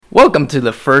Welcome to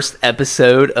the first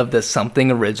episode of the Something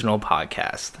Original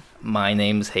podcast. My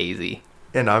name's Hazy.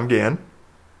 And I'm Gan.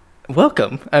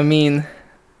 Welcome. I'm a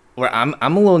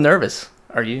little nervous.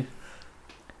 Are you?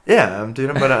 Yeah,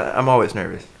 but I'm always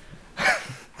nervous.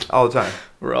 All the time.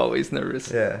 We're always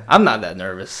nervous. Yeah. I'm not that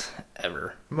nervous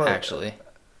ever, Well, actually.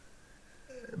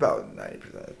 About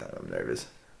 90% of the time I'm nervous.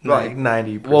 Like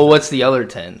 90%. Well, what's the other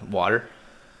 10? Water?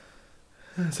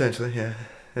 Essentially, yeah.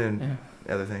 And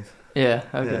other things. Yeah.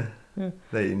 Okay. Yeah.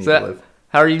 That you need So to live.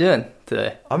 How are you doing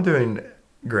today? I'm doing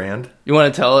grand. You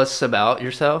want to tell us about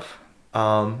yourself?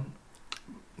 Well,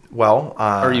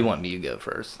 Or you want me to go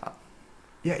first?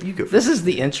 Yeah, you go first. This is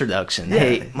the introduction. Yeah.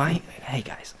 Hey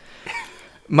guys.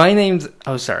 My name's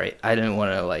sorry, I didn't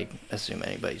want to assume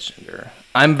anybody's gender.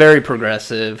 I'm very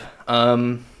progressive.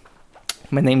 My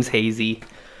name's Hazy.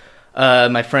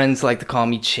 My friends like to call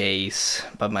me Chase,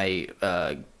 but my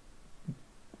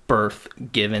birth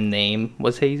given name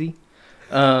was Hazy.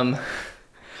 We're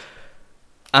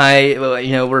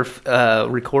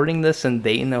recording this in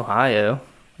Dayton, Ohio,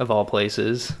 of all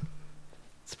places.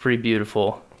 It's pretty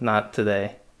beautiful. Not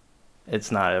today.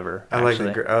 It's not ever. I like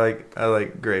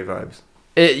gray vibes.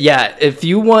 If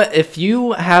you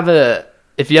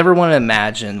ever want to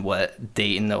imagine what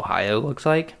Dayton, Ohio looks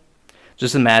like,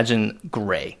 just imagine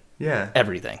gray. Yeah.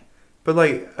 Everything. But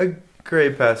like a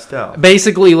gray pastel.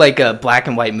 Basically like a black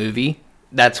and white movie.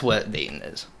 That's what Dayton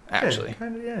is, actually. Yeah,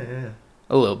 kind of, yeah.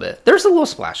 A little bit. There's a little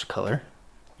splash of color.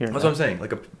 That's what I'm saying.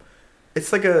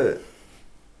 It's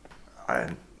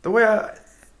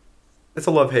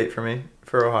a love-hate for me,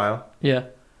 for Ohio. Yeah.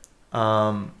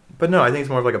 But no, I think it's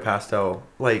more of like a pastel,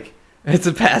 It's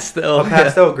a pastel. a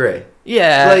pastel gray.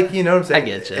 Yeah. You know what I'm saying? I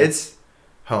get you. It's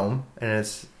home, and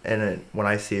when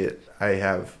I see it, I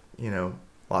have,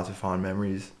 lots of fond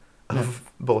memories of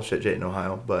bullshit Dayton,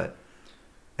 Ohio, but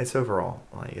it's overall,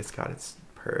 it's got its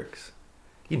perks.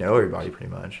 You know everybody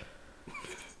pretty much.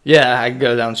 Yeah, I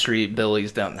go down the street,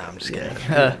 Billy's down. No, I'm just kidding.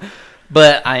 Yeah.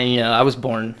 But I was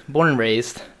born and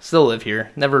raised, still live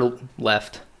here, never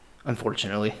left,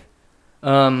 unfortunately.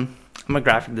 I'm a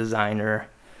graphic designer.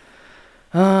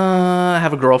 I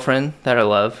have a girlfriend that I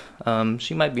love.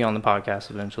 She might be on the podcast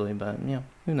eventually, but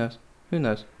who knows?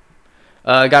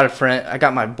 I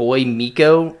got my boy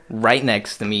Miko right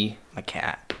next to me, my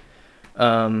cat.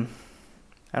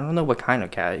 I don't know what kind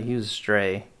of cat. He was a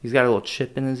stray. He's got a little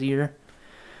chip in his ear.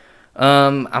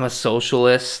 I'm a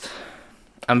socialist.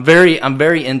 I'm very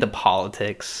into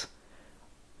politics.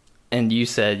 And you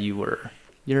said you're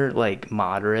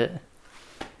moderate.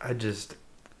 I just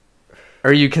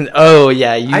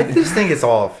think it's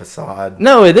all a facade.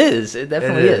 No, it is. It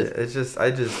definitely is.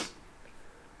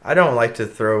 I don't like to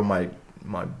throw my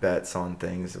bets on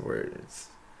things where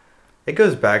it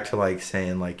goes back to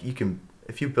saying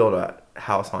if you build a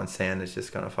house on sand, it's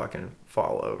just gonna fucking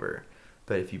fall over.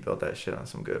 But if you build that shit on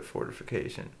some good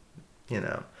fortification,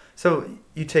 so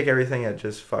you take everything at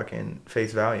just fucking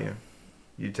face value.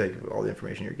 You take all the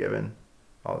information you're given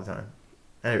all the time.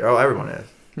 And everyone is.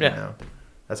 Yeah.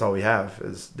 That's all we have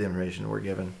is the information we're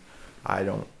given. I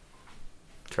don't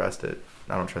trust it.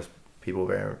 I don't trust people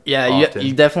very often.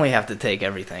 You definitely have to take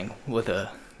everything with a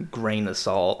grain of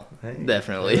salt. Hey,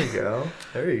 definitely.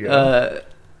 There you go.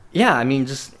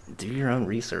 Just do your own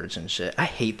research and shit. I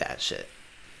hate that shit.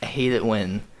 I hate it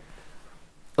when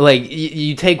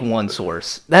you take one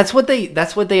source. That's what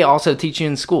they also teach you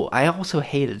in school. I also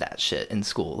hated that shit in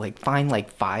school. Find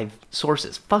 5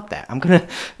 sources. Fuck that. I'm gonna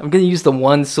use the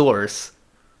one source,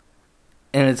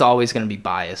 and it's always gonna be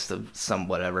biased of some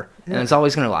whatever, and it's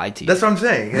always gonna lie to you. That's what I'm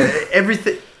saying.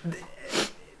 Everything.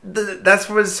 That's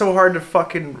what's so hard to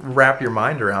fucking wrap your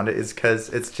mind around it, is because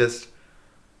it's just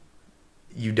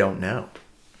you don't know.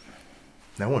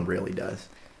 No one really does.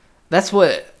 That's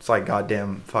what. It's like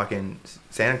goddamn fucking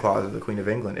Santa Claus or the Queen of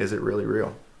England. Is it really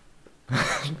real?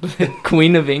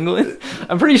 Queen of England?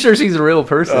 I'm pretty sure she's a real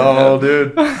person. Oh,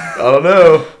 dude. I don't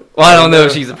know. Well, I don't know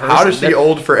if she's a person. How does she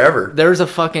old forever? There's a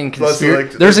fucking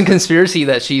there's a conspiracy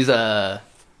that she's a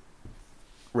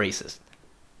racist.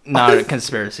 Not a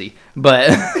conspiracy, but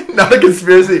not a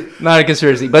conspiracy. Not a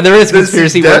conspiracy, but there is a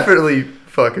conspiracy. This is definitely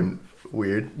fucking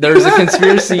weird. There's a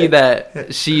conspiracy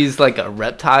that she's a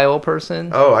reptile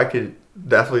person. Oh, I could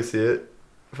definitely see it.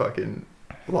 Fucking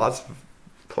lots of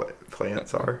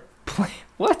plants are.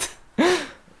 What? We're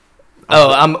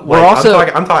also.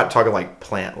 I'm talking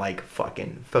plant,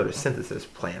 fucking photosynthesis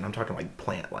plant. I'm talking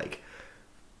plant,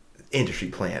 industry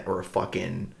plant or a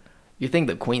fucking. You think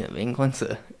the Queen of England's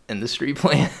an industry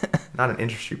plant? Not an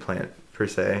industry plant per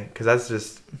se, because that's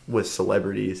just with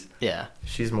celebrities. Yeah.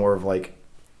 She's more of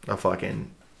a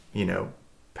fucking,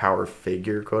 power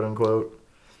figure, quote unquote.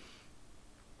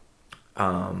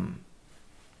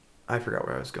 I forgot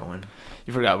where I was going.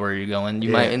 You forgot where you're going. You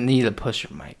Yeah. might need to push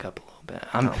your mic up a little bit.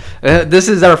 Oh. This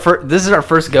is our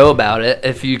first go about it.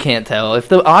 If you can't tell, if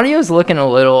the audio's looking a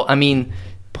little, I mean,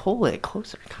 pull it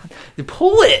closer. God,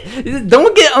 pull it.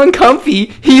 Don't get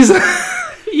uncomfy.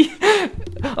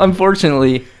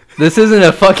 Unfortunately, this isn't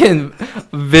a fucking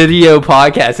video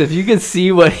podcast. If you could see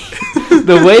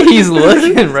the way he's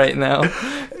looking right now.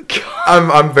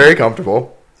 I'm very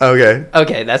comfortable. Okay.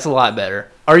 Okay, that's a lot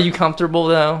better. Are you comfortable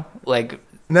though? Like,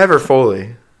 Never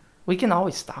fully. we can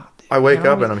always stop, dude. I wake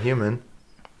up and I'm human.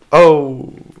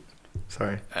 Oh,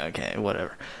 sorry. Okay,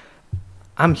 whatever.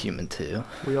 I'm human too.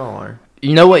 We all are.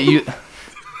 You know what you...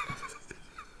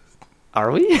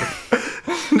 Are we?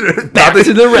 Not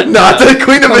the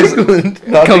Queen of England.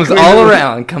 Not Comes the Queen all of-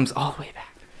 around. Comes all the way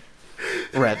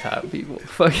back. Reptile people.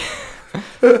 Fuck.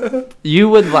 You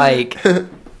would like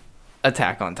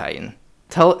Attack on Titan.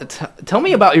 Tell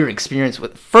me about your experience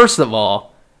with... First of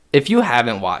all, if you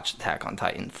haven't watched Attack on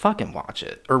Titan, fucking watch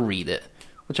it. Or read it.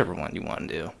 Whichever one you want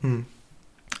to do.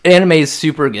 Anime is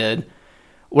super good.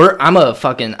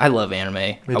 I love anime.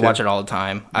 I too. watch it all the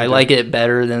time. I like it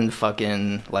better than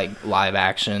fucking like live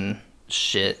action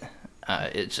shit.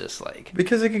 It's just like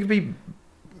Because it could be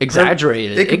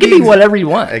exaggerated. It It could could be be whatever you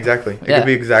want. exactly. It Yeah. could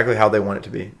be exactly how they want it to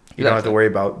be. You don't have to Exactly. worry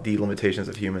about the limitations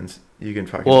of humans. You can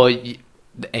fucking Well, the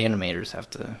animators have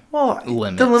to.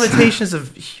 the limitations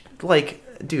of like,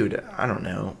 dude, I don't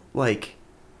know, like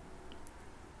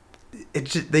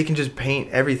they can just paint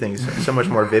everything so much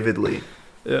more vividly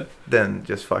Yeah. than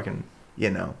just fucking,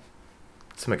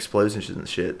 some explosions and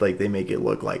shit. Like they make it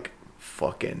look like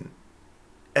fucking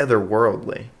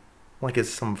otherworldly, like it's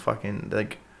some fucking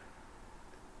like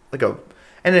a,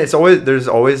 and there's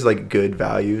always like good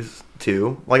values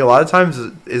too. Like a lot of times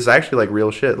it's actually like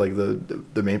real shit. Like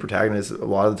the main protagonist a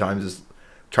lot of the times is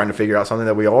trying to figure out something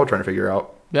that we all trying to figure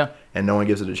out. Yeah. And no one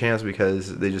gives it a chance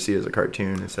because they just see it as a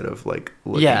cartoon instead of like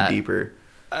looking Yeah. deeper.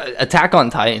 Attack on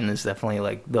Titan is definitely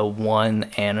like the one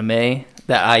anime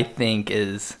that I think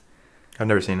is I've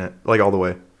never seen it like all the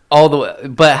way. all the way.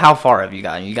 But how far have you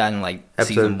gotten? You gotten like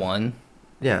season Episode- 1?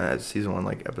 Yeah, that's season 1,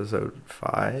 like episode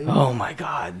 5. Oh my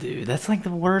god, dude. That's like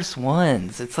the worst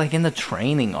ones. It's like in the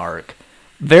training arc.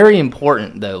 Very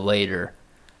important though later.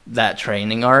 That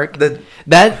training arc.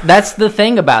 That's the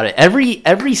thing about it.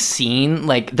 Every scene,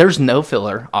 like there's no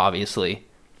filler, obviously.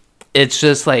 It's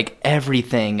just like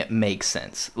everything makes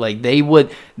sense. Like they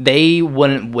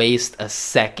wouldn't waste a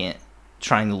second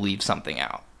trying to leave something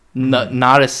out.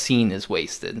 Not a scene is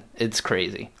wasted. It's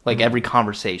crazy. Like every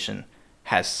conversation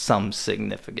has some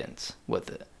significance with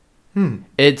it.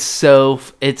 It's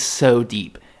so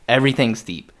deep. Everything's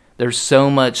deep. There's so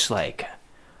much like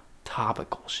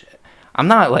topical shit. I'm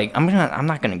not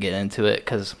gonna get into it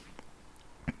because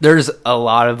there's a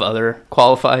lot of other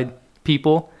qualified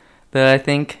people that I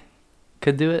think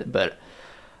could do it, but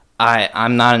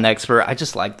I'm not an expert. I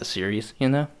just like the series, you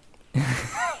know.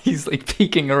 He's like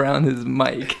peeking around his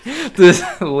mic. Just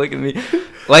look at me.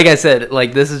 Like I said,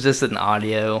 like this is just an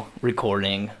audio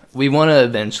recording. We want to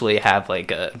eventually have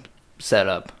like a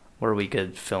setup where we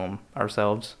could film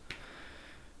ourselves.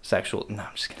 Sexual? No,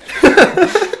 I'm just kidding.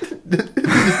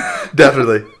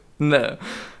 Definitely. No,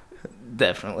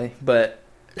 definitely. But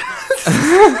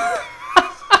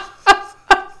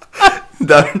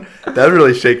that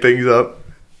really shake things up.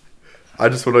 I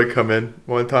just want to come in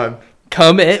one time.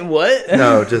 come in. What?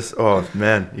 No, just oh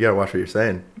man, you gotta watch what you're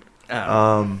saying.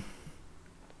 Oh.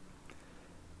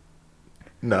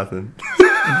 Nothing.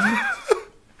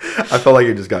 I felt like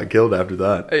you just got killed after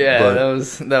that. Yeah, but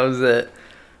that was it.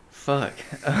 Fuck.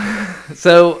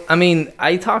 So, I mean,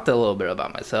 I talked a little bit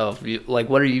about myself. Like,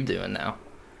 what are you doing now?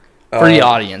 For the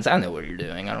audience, I know what you're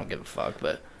doing. I don't give a fuck,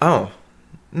 but oh,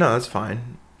 no, that's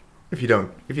fine. If you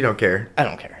don't care. I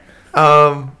don't care.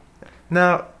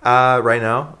 No. Right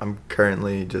now I'm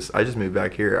currently I just moved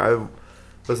back here. I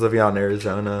was living out in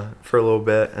Arizona for a little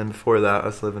bit, and before that I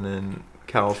was living in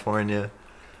California.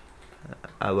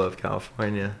 I love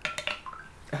California.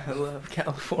 I love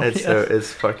California.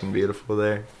 It's fucking beautiful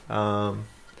there.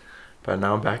 But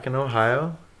now I'm back in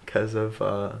Ohio because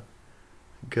of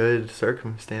good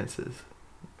circumstances.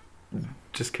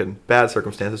 Just kidding, bad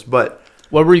circumstances. But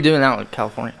What were you doing out in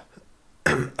California?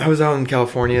 I was out in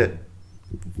California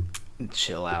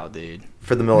Chill out, dude.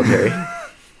 for the military.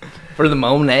 For the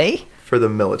Monet? For the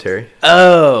military.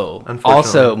 Oh, Unfortunately.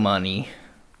 also money.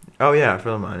 Oh yeah, for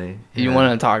the money. You Yeah.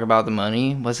 want to talk about the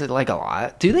money? Was it like a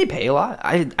lot? Do they pay a lot?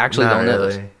 I actually Not don't know.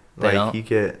 really. They Like don't? you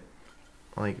get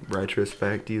like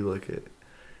retrospect. You look at.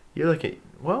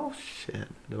 Well, shit.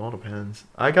 It all depends.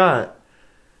 I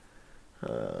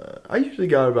usually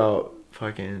got about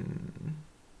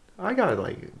I got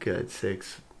like a good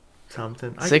 6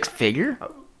 something. 6 figure?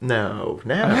 No.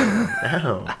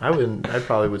 I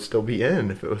probably would still be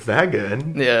in if it was that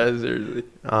good. Yeah, seriously.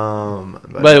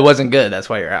 But it wasn't good. That's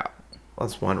why you're out.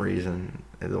 that's one reason.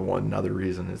 And another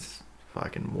reason is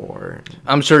fucking war.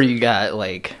 I'm sure you got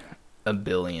like a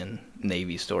billion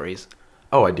Navy stories.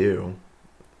 Oh, I do.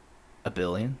 A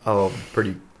billion? Oh,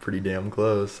 pretty damn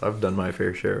close. I've done my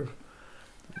fair share of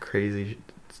crazy.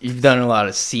 You've done a lot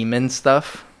of seaman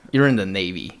stuff. You're in the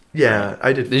Navy. Yeah,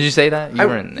 I did. Did you say that? You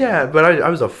were in the Navy. Yeah, but I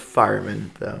was a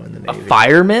fireman though in the Navy. A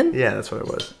fireman? Yeah, that's what I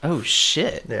was. Oh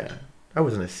shit. Yeah, I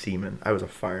wasn't a seaman. I was a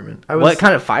fireman. What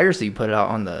kind of fires do you put out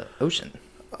on the ocean?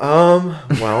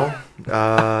 Well,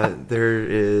 there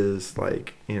is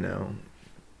like,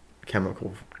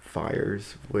 chemical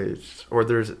fires,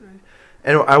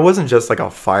 and I wasn't just like a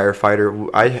firefighter.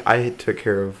 I took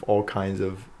care of all kinds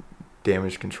of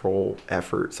damage control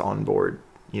efforts on board,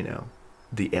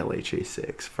 the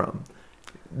LHA-6 from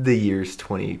the years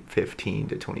 2015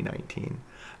 to 2019.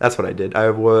 That's what I did.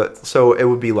 So it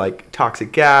would be like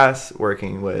toxic gas,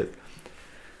 working with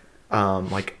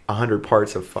like 100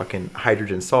 parts of fucking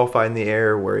hydrogen sulfide in the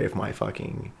air, where if my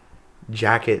fucking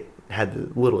jacket had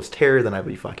the littlest tear, then I'd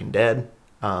be fucking dead.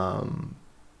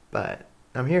 But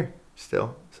I'm here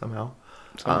still somehow.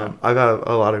 I've got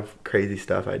a lot of crazy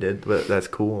stuff I did, but that's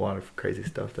cool. A lot of crazy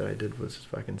stuff that I did was just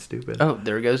fucking stupid. Oh,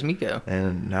 there goes Miko.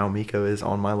 And now Miko is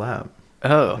on my lap.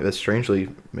 Oh. That strangely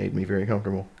made me very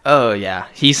comfortable. Oh, yeah.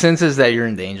 He senses that you're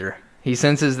in danger. He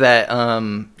senses that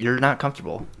you're not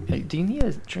comfortable. Hey, do you need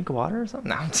a drink of water or something?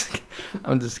 No,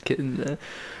 I'm just kidding. God,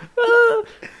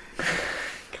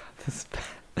 this is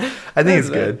bad. I think it's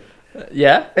good.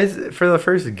 Yeah? It's for the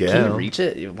first go. Can you reach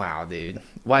it? Wow, dude.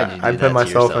 Why did you do I that put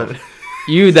myself to yourself? in.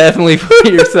 You definitely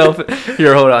put yourself in.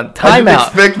 Here, hold on. Time I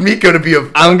out. didn't expect Miko to be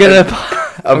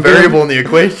a variable in the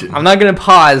equation. I'm not going to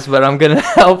pause, but I'm going to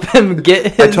help him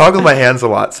get his... I talk with my hands a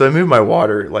lot, so I move my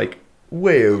water like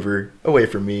way away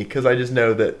from me, because I just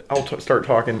know that I'll start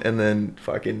talking and then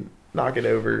fucking knock it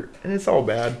over, and it's all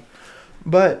bad.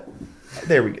 But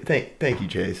there we go. Thank you,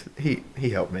 Chase. He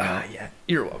helped me out. Yeah,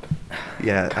 you're welcome.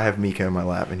 Yeah, I have Miko in my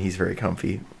lap, and he's very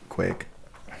comfy, quick.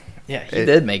 Yeah, he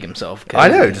did make himself cozy. I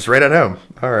know, just right at home.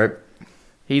 All right.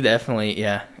 He definitely,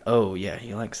 yeah. Oh, yeah,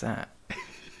 he likes that.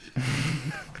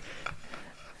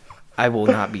 I will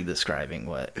not be describing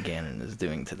what Gannon is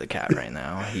doing to the cat right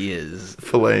now. He is...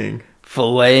 Filleting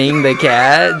the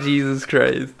cat? Jesus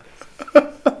Christ.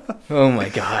 Oh, my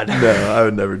God. No, I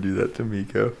would never do that to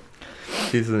Miko.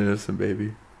 He's an innocent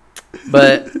baby.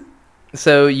 But,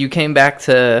 so you came back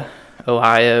to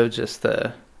Ohio just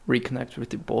to reconnect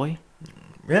with your boy?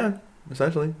 Yeah,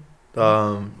 essentially.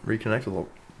 Reconnect with...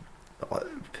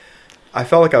 I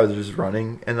felt like I was just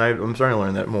running, and I'm starting to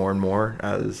learn that more and more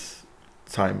as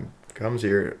time comes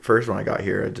here. First, when I got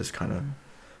here, I just kind of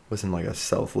was in like a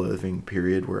self-loathing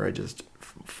period where I just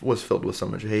was filled with so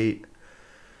much hate,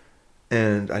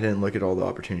 and I didn't look at all the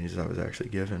opportunities I was actually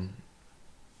given.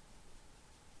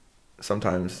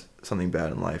 Sometimes something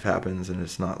bad in life happens, and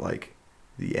it's not like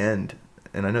the end.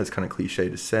 And I know it's kind of cliche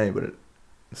to say, but it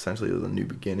essentially was a new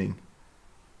beginning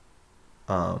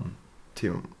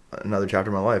to another chapter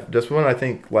of my life. Just when I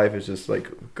think life is just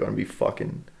like gonna be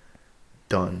fucking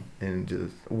done and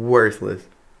just worthless.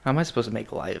 How am I supposed to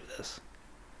make light of this?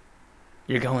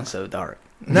 You're going so dark.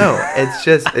 No,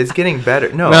 it's getting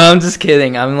better. No, I'm just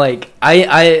kidding. I'm like,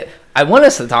 I want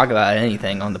us to talk about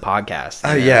anything on the podcast.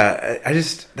 Oh yeah,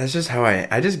 that's just how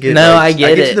I just get. No, like, I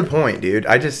get it to the point, dude.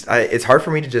 It's hard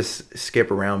for me to just skip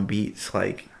around beats.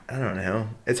 Like, I don't know.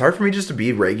 It's hard for me just to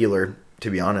be regular, to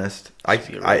be honest.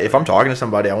 If I'm talking to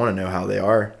somebody, I want to know how they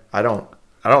are. I don't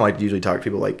like to usually talk to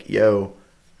people like, yo,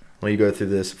 let me go through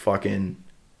this fucking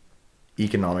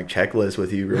economic checklist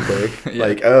with you real quick. Yeah.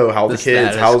 Like, oh, how the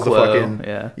kids, how's quo. the fucking,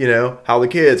 yeah. How the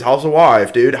kids, how's the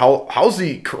wife, dude, how's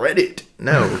the credit?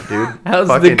 No, dude. How's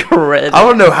the credit? I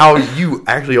don't know how you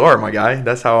actually are, my guy.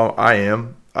 That's how I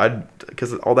am.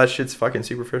 Because all that shit's fucking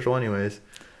superficial anyways.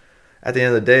 At the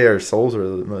end of the day, our souls are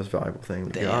the most valuable thing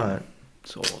we got.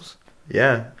 Souls.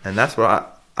 Yeah, and that's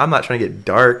what I'm not trying to get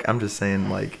dark. I'm just saying,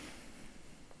 like,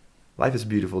 life is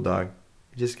beautiful, dog.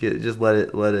 Just let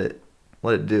it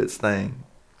do its thing.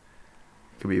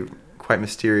 It can be quite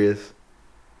mysterious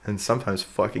and sometimes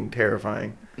fucking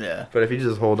terrifying. Yeah. But if you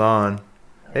just hold on,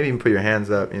 maybe even put your hands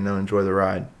up, enjoy the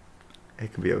ride,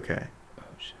 it can be okay. Oh,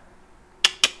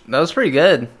 shit. That was pretty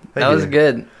good. Thank that you. was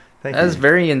good. Thank that you. was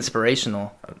very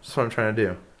inspirational. That's what I'm trying to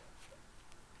do.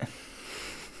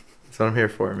 That's what I'm here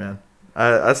for, man.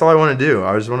 That's all I want to do.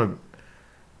 I just want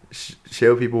to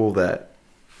show people that,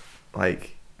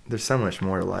 like, there's so much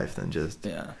more to life than just...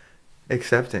 Yeah.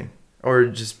 accepting, or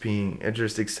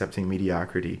just accepting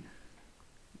mediocrity.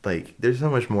 Like, there's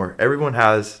so much more. Everyone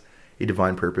has a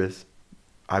divine purpose,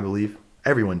 I believe.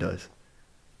 Everyone does.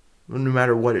 No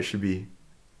matter what it should be.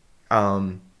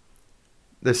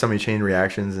 There's so many chain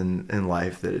reactions in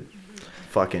life that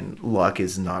fucking luck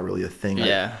is not really a thing.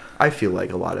 Yeah. I feel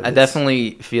like a lot of I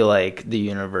definitely feel like the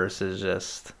universe is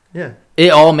just... Yeah.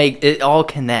 It all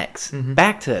connects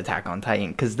back to Attack on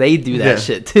Titan, because they do that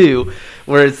shit too,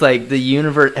 where it's like the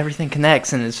universe, everything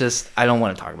connects, and it's just, I don't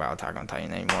want to talk about Attack on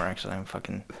Titan anymore. Actually, I'm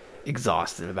fucking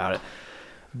exhausted about it.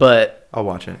 But I'll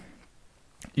watch it.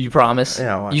 You promise?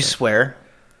 Yeah, I'll watch you it. swear?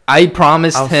 I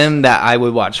promised him that I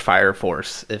would watch Fire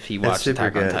Force if he watched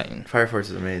Attack on Titan. Fire Force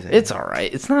is amazing. It's all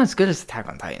right. It's not as good as Attack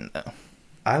on Titan though.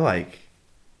 I like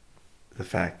the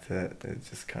fact that it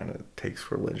just kind of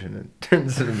takes religion and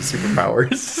turns it into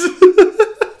superpowers.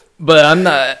 But I'm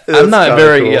not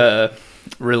very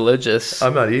religious.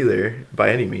 I'm not either, by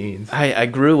any means. I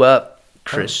grew up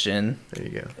Christian. There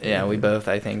you go. Yeah, we both,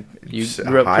 I think. You Just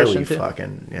grew up highly Christian too?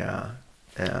 fucking, yeah.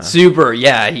 Super,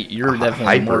 yeah. You're definitely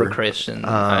Hyper. more Christian than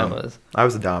I was. I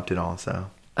was adopted also.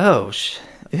 Oh, shit.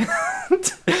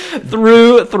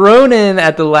 Thrown in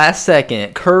at the last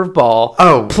second,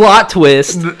 curveball, plot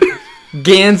twist,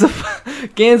 Gan's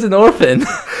an orphan.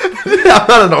 I'm not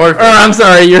an orphan. Or I'm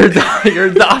sorry, you're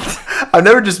adopted. I've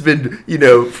never just been,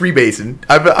 freebasing.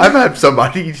 I've had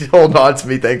somebody hold on to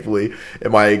me, thankfully,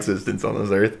 in my existence on this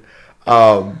earth.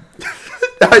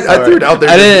 I threw it out there.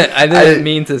 I didn't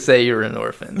mean to say you were an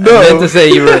orphan. No. I meant to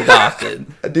say you were adopted.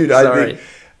 Dude, sorry.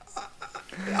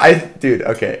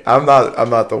 Okay. I'm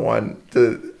not the one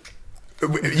to.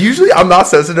 Usually, I'm not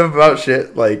sensitive about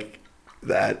shit like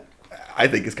that. I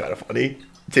think it's kind of funny,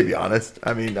 to be honest.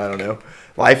 I mean, I don't know.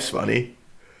 Life's funny.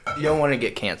 You don't want to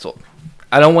get canceled.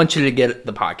 I don't want you to get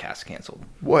the podcast canceled.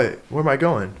 What? Where am I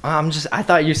going? I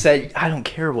thought you said I don't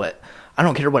care what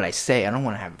I say. I don't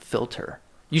want to have a filter.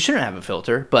 You shouldn't have a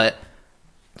filter, but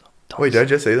wait, did I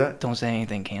just say that? Don't say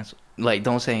anything canceled. Like,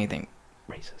 don't say anything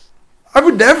racist. I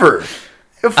would never.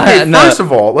 First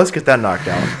of all, let's get that knocked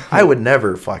down. I would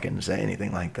never fucking say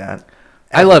anything like that.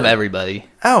 Ever. I love everybody.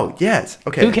 Oh, yes.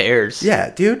 Okay. Who cares?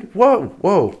 Yeah, dude.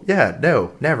 Whoa. Yeah,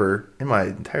 no. Never in my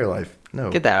entire life. No.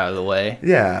 Get that out of the way.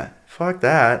 Yeah. Fuck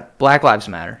that. Black Lives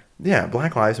Matter. Yeah,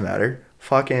 Black Lives Matter.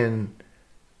 Fucking,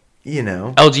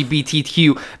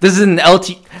 LGBTQ. This is an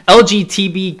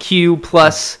LGBTQ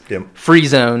plus free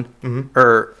zone. Mm-hmm.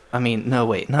 Or, I mean, no,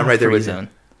 wait. Not a free zone.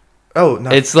 Oh,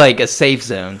 no. It's like a safe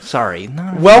zone. Sorry.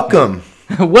 Welcome.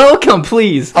 Welcome,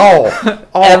 please. Everybody.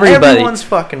 Everyone's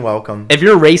fucking welcome. If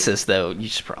you're racist, though, you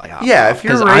should probably hop off. If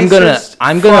you're racist,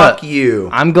 fuck you.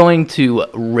 I'm going to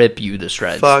rip you to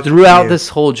shreds fuck throughout you. this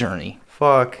whole journey.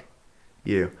 Fuck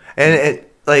you. And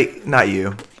not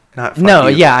you. Not fuck no,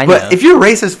 you. Yeah, I know. But if you're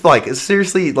racist, like,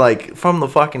 seriously, like, from the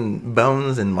fucking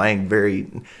bones and my very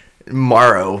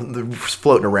marrow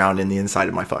floating around in the inside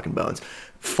of my fucking bones,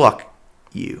 fuck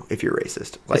you if you're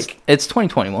racist. Like, it's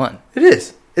 2021. It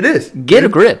is. Get a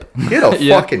grip. Get a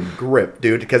fucking grip,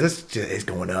 dude, because it's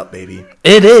going up, baby.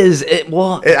 It is. I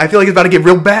feel like it's about to get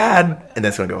real bad, and then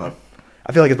it's going to go up.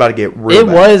 I feel like it's about to get real bad.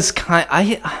 It was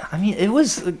I mean, it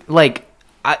was like,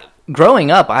 growing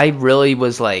up, I really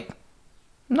was like,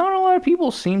 not a lot of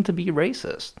people seem to be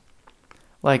racist.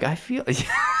 Like, I feel...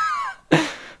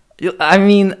 I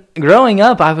mean, growing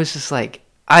up, I was just like...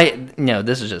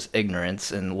 this is just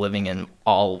ignorance and living in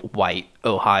all white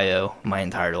Ohio my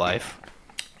entire life.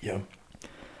 Yeah.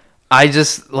 I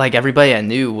just, like, everybody I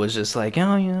knew was just like,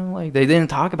 like, they didn't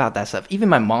talk about that stuff. Even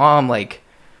my mom, like,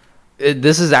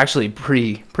 this is actually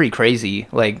pretty crazy.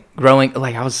 Like, growing,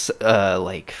 like, I was,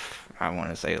 like, I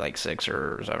want to say, like, 6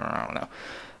 or 7, I don't know.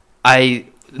 I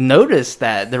noticed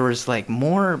that there was, like,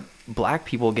 more black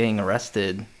people getting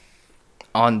arrested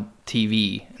on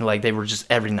TV. Like, they were just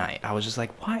every night. I was just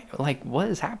like, why? Like, what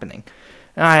is happening?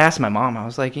 And I asked my mom, I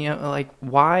was like, like,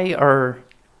 why are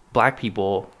black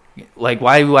people, like,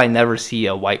 why do I never see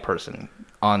a white person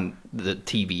on the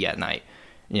TV at night,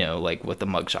 like with the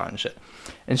mugshot and shit?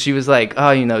 And she was like,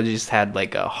 oh, they just had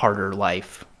like a harder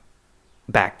life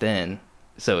back then,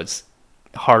 so it's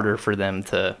harder for them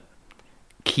to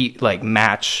keep, like,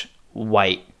 match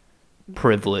white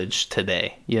privilege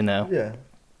today, Yeah.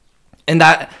 And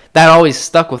that always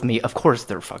stuck with me. Of course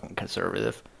they're fucking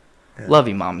conservative. Yeah. Love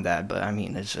you, Mom and Dad, but I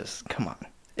mean, it's just, come on.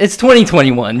 It's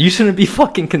 2021. You shouldn't be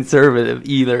fucking conservative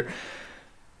either.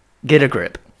 Get a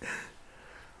grip.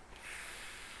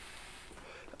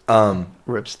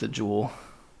 Rips the jewel.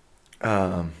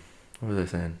 What was I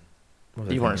saying?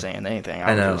 You weren't saying anything.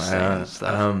 I know. Just saying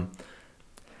stuff.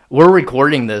 We're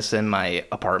recording this in my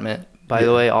apartment, by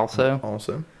the way, also.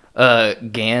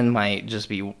 Gan might just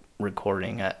be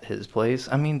recording at his place.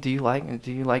 I mean, do you like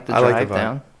the I like drive the vibe.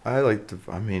 down? I like the.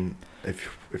 I mean,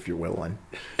 if you're willing,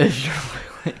 If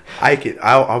you're I could.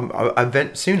 I'll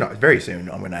event soon. Very soon.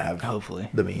 I'm gonna have hopefully.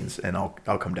 the means, and I'll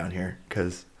come down here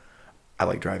because I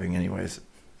like driving anyways,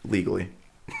 legally.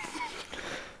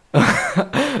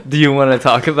 Do you want to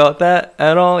talk about that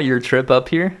at all? Your trip up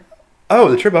here? Oh,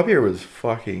 the trip up here was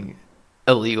fucking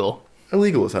Illegal.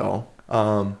 illegal as hell.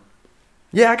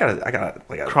 Yeah, I gotta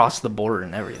like. Cross the border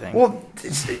and everything. Well,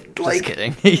 it's, just like.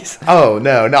 kidding. Oh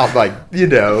no, not like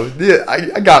Yeah,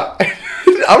 I got.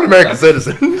 I'm an American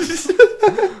citizen.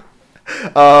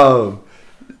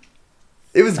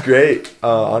 It was great.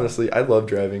 Honestly, I love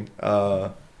driving.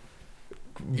 Yeah,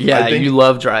 you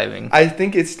love driving. I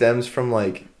think it stems from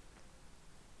like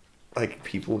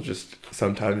people just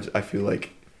sometimes I feel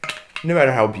like no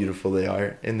matter how beautiful they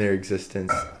are in their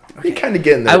existence, they kind of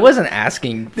get in the. I wasn't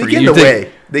asking for They get in you the to.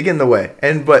 way. They get in the way.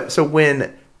 So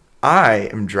when I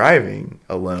am driving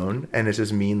alone and it's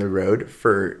just me in the road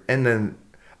and then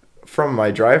from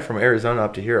my drive from Arizona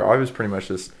up to here, I was pretty much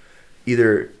just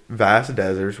either vast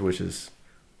deserts, which is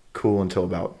cool until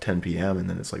about 10 p.m. and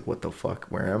then it's like, what the fuck?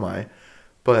 Where am I?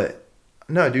 But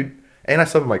no, dude. And I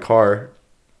slept in my car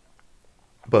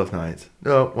both nights.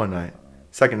 No, one night.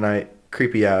 Second night,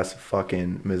 creepy ass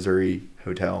fucking Missouri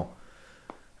hotel.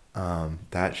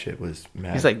 That shit was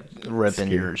mad. He's like ripping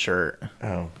Scary. your shirt.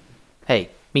 Oh, Hey,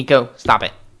 Miko, stop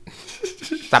it.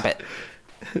 Stop it.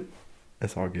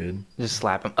 that's all good. Just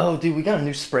slap him. Oh, dude, we got a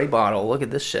new spray bottle. Look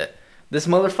at this shit. This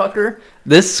motherfucker,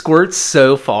 this squirts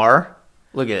so far.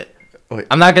 Look at it. Wait.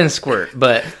 I'm not going to squirt,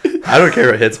 but... I don't care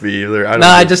if it hits me either.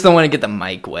 I just don't want to get the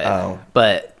mic wet. Oh.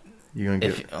 But You're gonna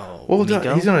get. if... Oh, Well,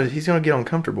 Miko? he's gonna get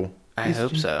uncomfortable. I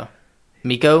hope so.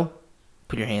 Miko,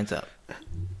 put your hands up.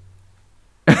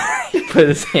 He put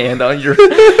his hand on your...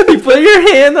 You put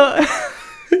your hand on...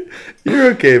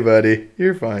 You're okay, buddy.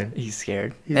 You're fine. He's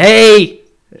scared. Hey!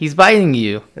 He's biting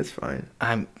you. It's fine.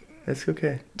 I'm... It's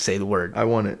okay. Say the word. I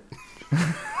want it.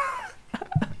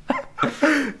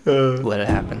 Let it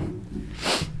happen.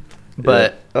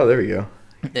 But... Oh, there we go.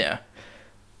 Yeah.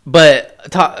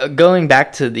 But going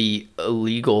back to the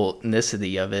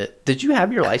illegalnicity of it, did you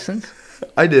have your license?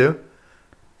 I do.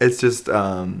 It's just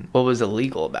What was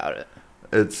illegal about it?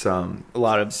 it's A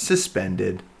lot of...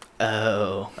 suspended.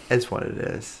 Oh. Is what it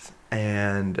is.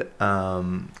 And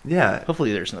yeah.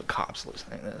 Hopefully there's no cops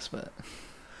listening to this, but...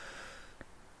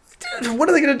 Dude, what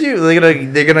are they gonna do?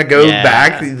 They're gonna go Yeah.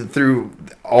 back through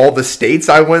all the states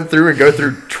I went through and go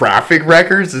through traffic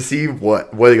records to see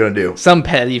what are they gonna do? Some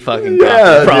petty fucking Yeah,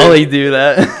 cop would probably dude. do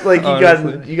that. Like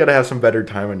honestly. you gotta have some better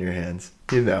time on your hands,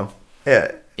 you know?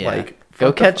 Yeah. Yeah. Like Go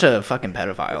fuck the catch a fucking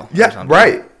pedophile. or Yeah, something.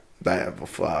 right. Well,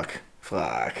 fuck.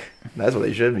 That's what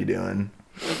they should be doing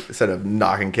instead of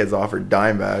knocking kids off for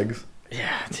dime bags.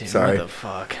 Yeah, dude. Sorry. What the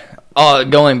fuck? Oh,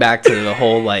 going back to the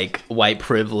whole like white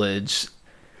privilege,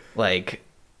 like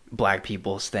black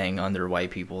people staying under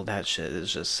white people. That shit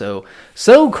is just so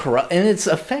corrupt, and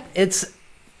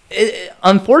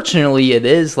unfortunately, it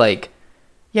is like,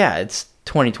 yeah, it's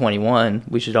 2021.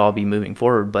 We should all be moving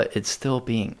forward, but it's still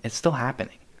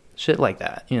happening. Shit like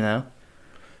that, you know.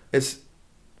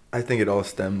 I think it all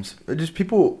stems. Just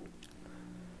people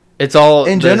It's all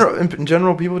in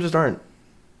general. People just aren't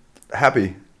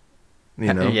happy.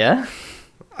 You know. Yeah.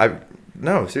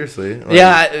 No, seriously. Like,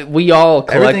 Yeah, we all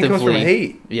collectively. Everything comes from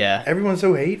hate. Yeah. Everyone's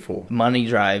so hateful. Money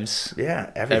drives Yeah,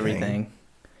 everything.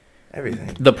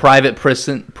 Everything. The private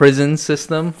prison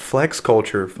system, Flex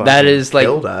culture. Fucking That is, like-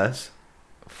 killed us.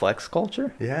 flex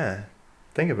culture, Yeah,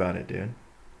 think about it, dude.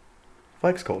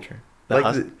 Flex culture. The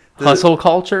like hustle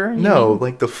culture. you No, mean?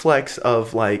 like the flex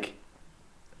of like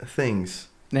things,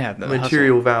 Yeah, the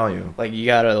material hustle. value. Like you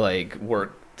gotta like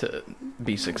work to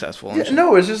be successful. and Yeah, shit.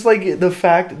 no, it's just like the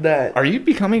fact that. Are you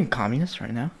becoming a communist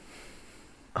right now?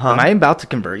 Huh? Am I about to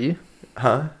convert you?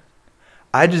 Huh?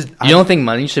 You don't think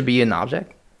money should be an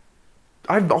object?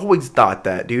 I've always thought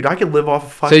that, dude. I could live off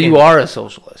of fucking. So you are a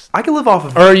socialist, I could live off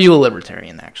of. or are you a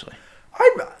libertarian? Actually,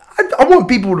 I want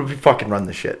people to fucking run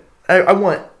the shit. I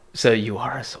want. so you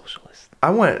are a socialist.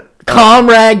 I want.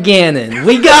 Comrade Gannon,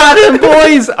 we got him,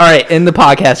 boys. All right, in the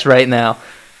podcast right now.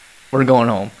 We're going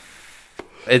home.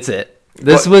 It's it.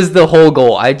 This was the whole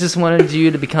goal. I just wanted you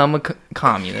to become a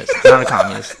communist, not a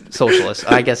communist, socialist.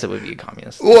 I guess it would be a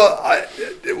communist. Well,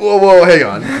 hang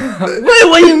on.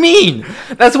 What do you mean?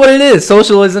 That's what it is.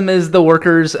 Socialism is the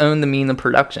workers own the mean of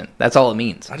production. That's all it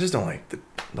means. I just don't like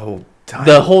the whole time.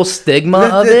 The whole stigma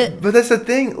of it. But that's the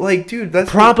thing, like, dude.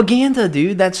 That's Propaganda,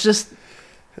 dude. That's just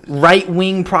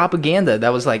right-wing propaganda. That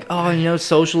was like, oh,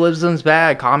 socialism's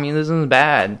bad, communism's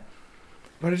bad.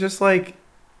 But it's just like,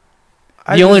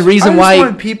 The only reason why I just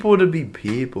want people to be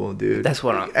people, dude. That's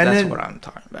what I'm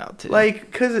talking about too.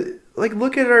 Like, cause like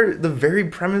look at the very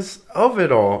premise of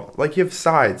it all. Like you have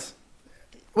sides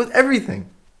with everything.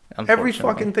 Every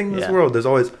fucking thing in this world, there's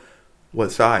always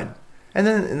what side, and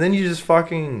then you just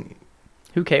fucking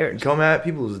who cares? Come at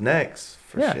people's necks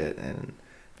for shit, and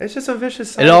it's just a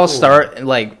vicious cycle. It all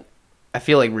I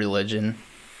feel like religion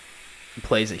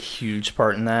plays a huge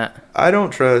part in that. I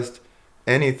don't trust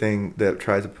anything that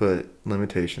tries to put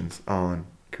limitations on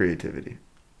creativity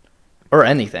or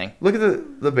anything. Look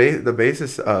at the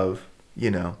basis of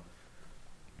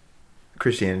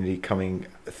Christianity coming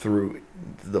through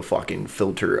the fucking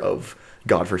filter of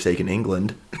godforsaken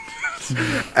England.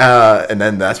 And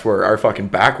then that's where our fucking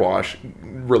backwash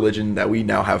religion that we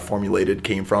now have formulated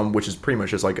came from, which is pretty much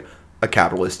just like a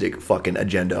capitalistic fucking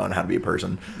agenda on how to be a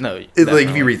person. No, like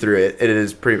if you read through it, it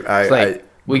is pretty.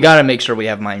 We got to make sure we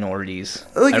have minorities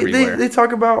everywhere. They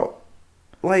talk about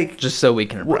just so we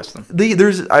can oppress them.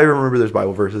 I remember there's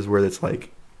Bible verses where it's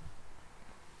like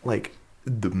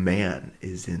the man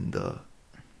is in the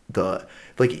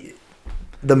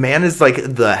man is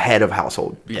like the head of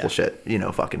household bullshit,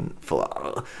 fucking.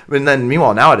 And then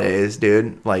meanwhile nowadays,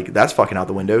 dude, like that's fucking out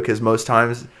the window because most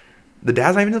times the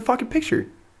dad's not even in the fucking picture.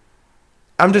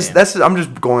 I'm just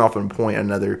going off on point.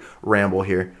 Another ramble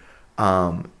here.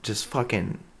 Just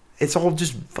fucking. It's all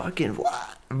just fucking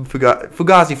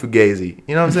fugazi.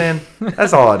 You know what I'm saying?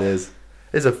 That's all it is.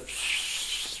 It's a.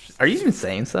 Are you even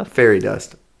saying stuff? Fairy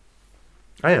dust.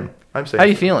 I am. I'm saying. How are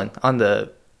you feeling on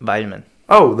the vitamin?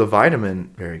 Oh, the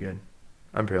vitamin, very good.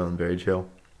 I'm feeling very chill.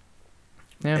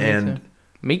 Yeah, me too.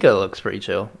 Mika looks pretty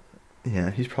chill. Yeah,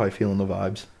 he's probably feeling the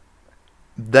vibes.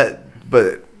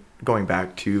 But going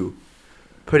back to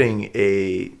putting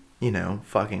a,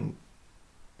 fucking,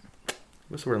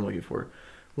 what's the word I'm looking for?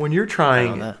 When you're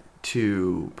trying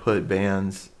to put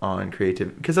bans on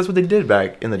creative, because that's what they did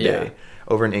back in the day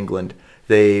over in England.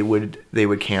 They would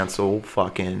cancel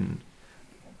fucking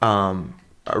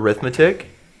arithmetic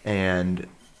and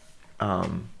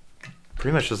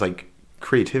pretty much just like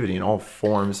creativity in all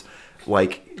forms.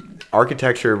 Like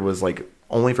architecture was like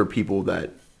only for people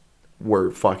that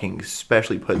were fucking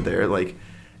specially put there. Like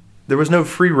there was no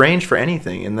free range for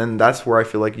anything. And then that's where I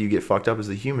feel like you get fucked up as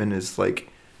a human, is like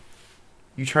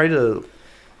you try to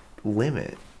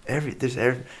limit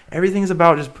everything's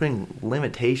about just putting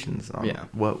limitations on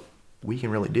what we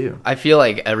can really do. I feel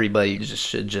like everybody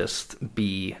should just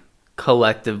be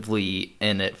collectively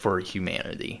in it for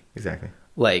humanity. Exactly.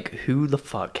 Like, who the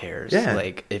fuck cares? Yeah.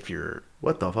 Like, if you're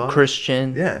what the fuck?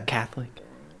 Christian, Catholic,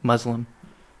 Muslim,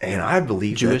 and I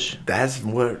believe Jewish. That's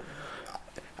what.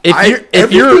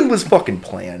 Everything was fucking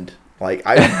planned. Like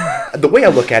the way I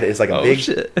look at it is like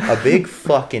a big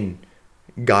fucking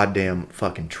goddamn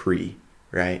fucking tree,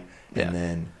 right? Yeah. And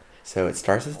then so it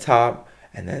starts at the top,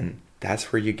 and then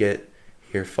that's where you get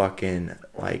your fucking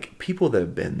like people that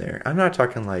have been there. I'm not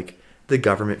talking like the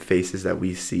government faces that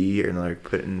we see and like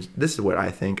putting. This is what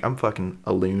I think. I'm fucking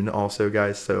a loon, also,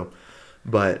 guys. So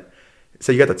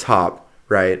you got the top,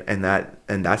 right, and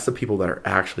that's the people that are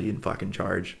actually in fucking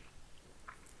charge.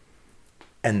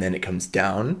 And then it comes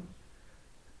down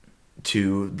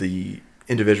to the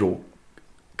individual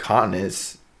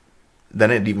continents. Then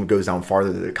it even goes down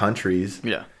farther to the countries.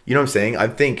 Yeah. You know what I'm saying? I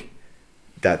think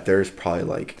that there's probably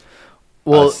like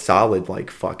a solid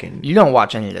like fucking. You don't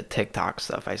watch any of the TikTok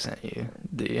stuff I sent you,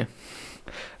 do you?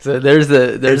 So there's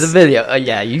a video.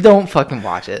 Yeah, you don't fucking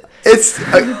watch it. It's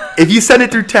if you send it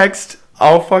through text,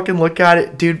 I'll fucking look at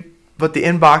it, dude. But the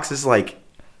inbox is like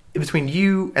between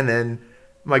you and then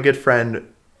my good friend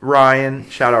Ryan,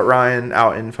 shout out Ryan,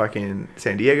 out in fucking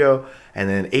San Diego, and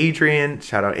then Adrian,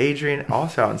 shout out Adrian,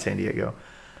 also out in San Diego.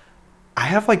 I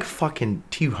have like fucking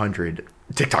 200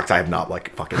 TikToks I have not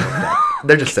like fucking looked at.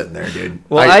 They're just sitting there, dude.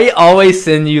 Well, I always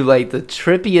send you like the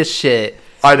trippiest shit.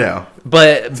 I know,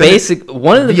 but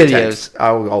one of the videos, text.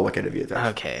 I'll look at it via text.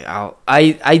 Okay,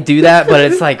 I do that, but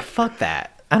it's like fuck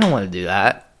that. I don't want to do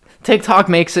that. TikTok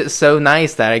makes it so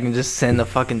nice that I can just send a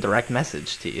fucking direct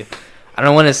message to you. I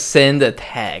don't want to send a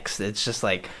text. It's just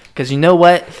like, because you know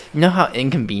what? You know how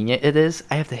inconvenient it is?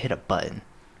 I have to hit a button.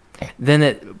 Then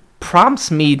it prompts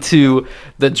me to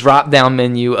the drop down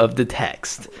menu of the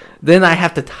text. Then I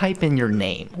have to type in your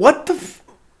name. What the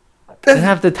I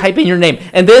have to type in your name.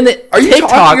 And then are you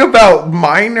talking about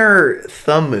minor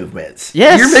thumb movements?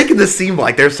 Yes. You're making this seem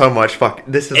like there's so much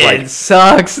this is it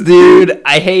sucks, dude.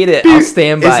 I hate it. Dude, I'll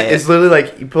stand by it. It's literally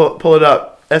like you pull it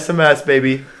up. SMS,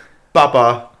 baby.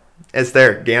 Papa. It's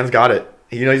there. Gan's got it.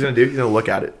 You know what he's going to do? He's going to look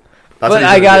at it. But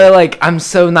I gotta like, I'm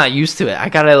so not used to it. I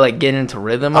gotta like get into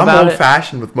rhythm about it. I'm old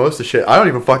fashioned with most of the shit. I don't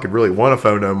even fucking really want a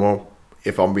phone no more,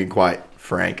 if I'm being quite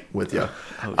frank with you.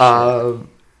 Oh, shit.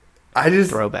 I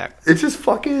just Throwback. It's just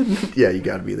fucking yeah. You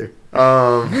gotta be there.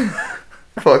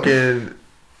 Fucking.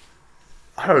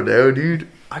 I don't know, dude.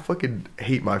 I fucking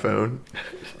hate my phone.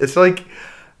 It's like.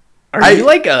 Are you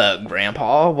like a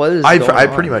grandpa? What is going I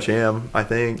on? pretty much am. I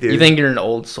think. Dude. You think you're an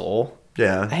old soul?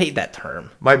 Yeah. I hate that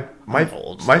term. My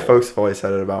old my soul. folks have always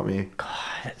said it about me. God,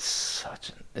 it's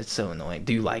so annoying.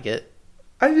 Do you like it?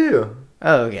 I do.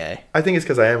 Oh, okay. I think it's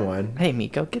because I am one. Hey,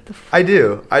 Miko, get the. I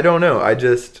do. I don't know. I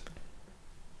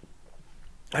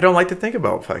don't like to think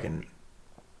about fucking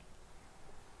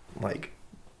like.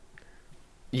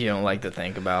 You don't like to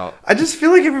think about I just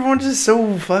feel like everyone's just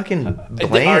so fucking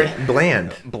bland.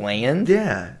 bland.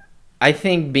 Yeah, I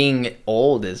think being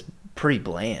old is pretty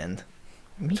bland.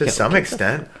 Miko, to some get the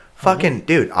extent. Fucking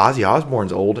dude, Ozzy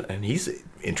Osbourne's old and he's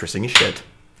interesting as shit.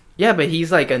 Yeah, but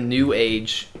he's like a new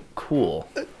age cool.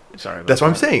 Sorry about That's what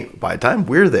I'm that. saying. By the time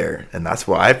we're there, and that's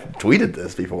why I've tweeted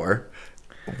this before,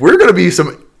 we're gonna be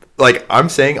some. Like, I'm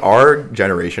saying our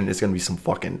generation is going to be some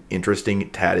fucking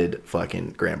interesting, tatted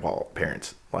fucking grandpa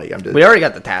parents. Like, I'm just... We already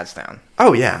got the tats down.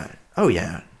 Oh, yeah. Oh,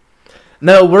 yeah.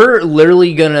 No, we're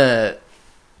literally gonna...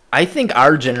 I think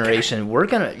our generation, we're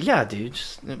gonna... Yeah, dude,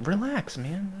 just relax,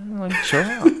 man. Like, chill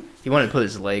out. He wanted to put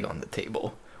his leg on the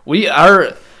table. We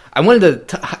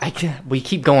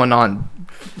keep going on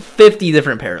 50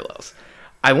 different parallels.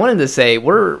 I wanted to say,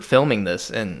 we're filming this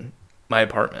in my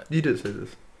apartment. You did say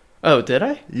this. Oh, did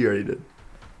I? You already did.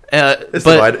 But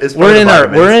it's we're in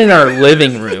vitamins. we're in our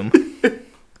living room,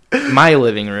 my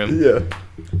living room, Yeah.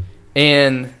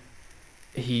 and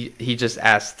he just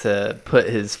asked to put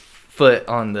his foot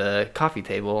on the coffee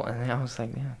table, and I was like,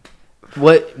 yeah.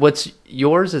 What's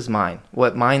yours is mine.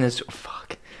 What mine is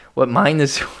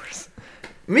yours.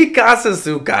 Mi casa,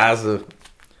 su casa.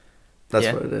 That's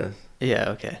Yeah. what it is. Yeah,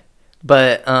 okay.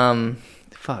 But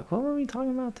fuck, what were we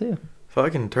talking about too?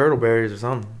 Fucking turtle berries or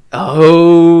something.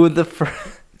 Oh,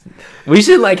 we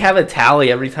should like have a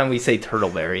tally every time we say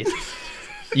turtleberries.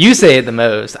 You say it the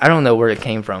most. I don't know where it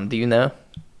came from. Do you know?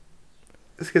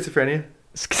 Schizophrenia?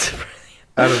 Schizophrenia.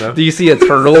 I don't know. Do you see a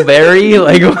turtleberry?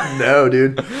 Like, No,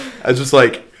 dude. I was just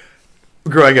like,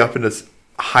 growing up in this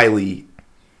highly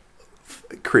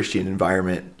Christian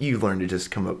environment, you learn to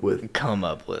just come up with some.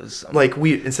 like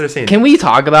instead of saying Can we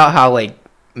talk about how like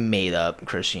made up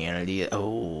Christianity?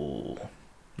 Oh,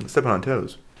 stepping on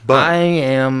toes. But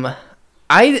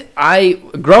I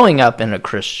growing up in a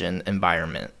Christian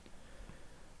environment,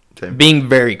 same. being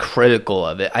very critical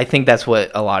of it. I think that's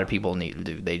what a lot of people need to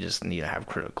do. They just need to have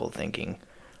critical thinking.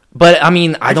 But I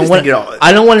mean, I don't want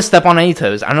to step on any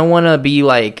toes. I don't want to be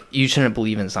like, you shouldn't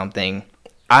believe in something.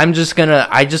 I just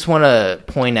want to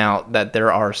point out that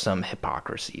there are some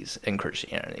hypocrisies in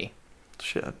Christianity.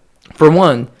 Shit. For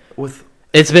one, With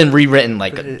it's been rewritten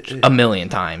like a million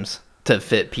times to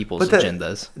fit people's But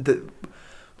agendas.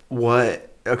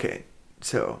 Okay,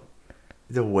 so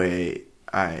the way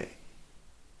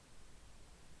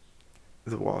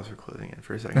the walls are closing in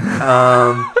for a second.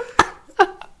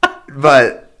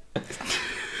 But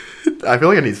I feel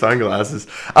like I need sunglasses.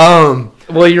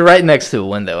 Well, you're right next to a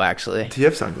window, actually. Do you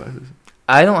have sunglasses?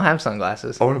 I don't have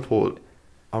sunglasses. I want to pull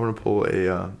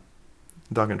a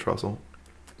Duncan Trussell.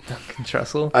 Duncan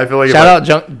Trussell. I feel like Shout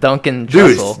out Duncan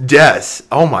Trussell. Dude, yes.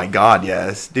 Oh my God,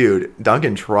 yes, dude.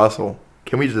 Duncan Trussell.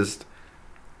 Can we just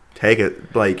take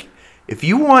it? Like, if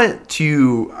you want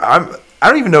to, I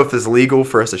don't even know if it's legal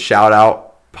for us to shout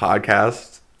out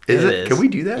podcasts. Is it? Can we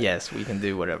do that? Yes, we can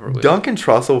do whatever. We Duncan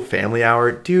Trussell Family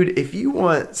Hour, dude. If you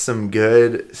want some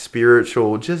good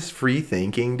spiritual, just free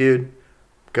thinking, dude,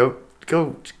 go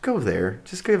there.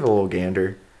 Just give it a little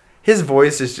gander. His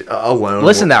voice is alone.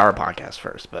 Listen to our podcast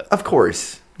first, but of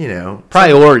course, you know,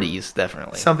 priorities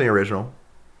definitely. something original,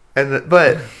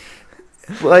 but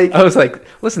like I was like,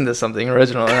 listen to something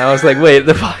original, and I was like, wait,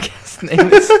 the podcast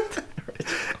name is.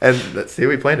 and let's see,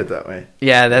 we planned it that way.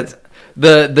 Yeah, that's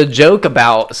the joke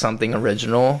about something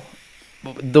original.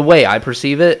 The way I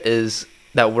perceive it is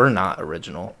that we're not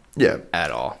original. Yeah,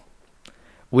 at all.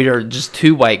 We are just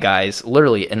two white guys,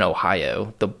 literally in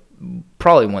Ohio,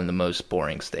 probably one of the most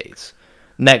boring states,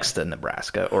 next to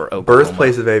Nebraska or Oklahoma.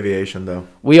 Birthplace of aviation, though.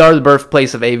 We are the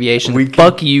birthplace of aviation.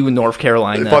 Fuck you, North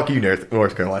Carolina. Fuck you,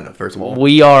 North Carolina. First of all,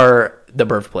 we are the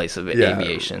birthplace of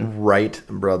aviation. Wright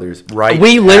brothers. Right.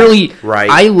 We literally. Right.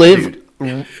 I live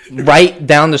right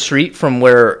down the street from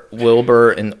where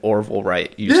Wilbur and Orville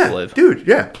Wright used to live. Dude.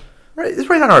 Yeah. Right. It's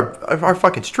right on our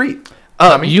fucking street.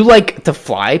 You like to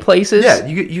fly places? Yeah.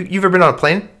 You ever been on a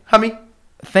plane, Hummy?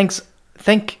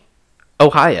 Think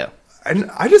Ohio.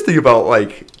 And I just think about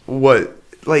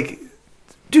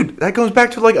dude, that goes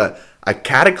back to like a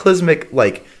cataclysmic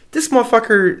like This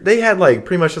motherfucker, they had like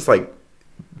pretty much just like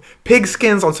pig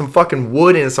skins on some fucking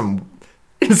wood and some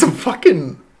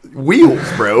fucking wheels,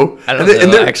 bro. I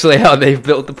don't know actually how they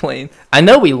built the plane. I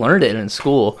know we learned it in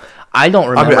school. I don't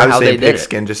remember I was how saying they did pig it.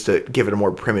 skin just to give it a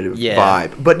more primitive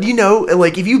vibe. But you know,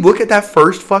 like if you look at that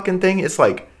first fucking thing, it's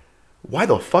like, why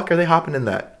the fuck are they hopping in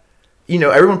that? You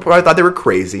know, everyone probably thought they were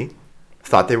crazy,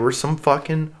 thought they were some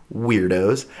fucking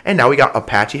weirdos, and now we got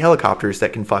Apache helicopters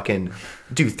that can fucking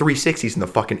do 360s in the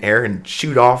fucking air and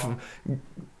shoot off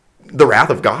the wrath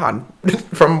of God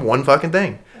from one fucking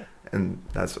thing. And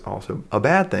that's also a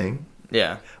bad thing.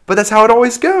 Yeah. But that's how it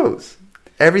always goes.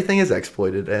 Everything is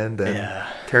exploited and then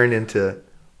turned into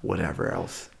whatever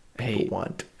else people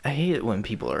want. I hate it when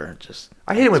people are just...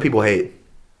 I hate it when people hate.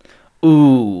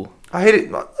 Ooh. I hate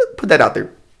it. Put that out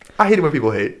there. I hate it when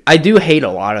people hate. I do hate a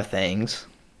lot of things.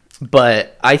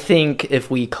 But I think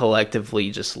if we collectively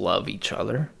just love each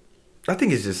other... I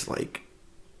think it's just like...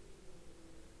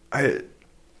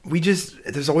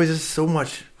 There's always just so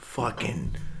much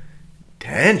fucking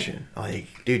tension. Like,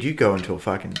 dude, you go into a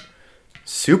fucking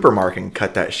supermarket and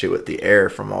cut that shit with the air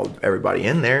from everybody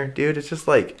in there, dude. It's just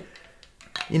like,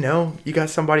 you know, you got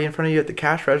somebody in front of you at the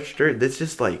cash register. It's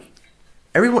just like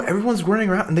everyone's running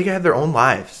around and they have their own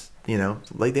lives, you know,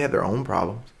 like they have their own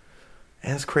problems,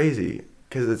 and it's crazy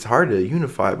because it's hard to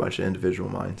unify a bunch of individual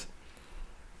minds,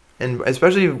 and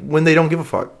especially when they don't give a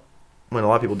fuck. When a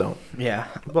lot of people don't. Yeah.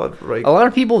 But, like, a lot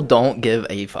of people don't give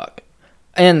a fuck,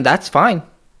 and that's fine.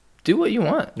 Do what you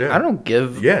want. Yeah. I don't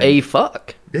give a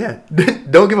fuck. Yeah.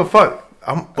 Don't give a fuck.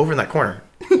 I'm over in that corner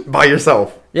by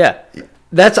yourself. Yeah.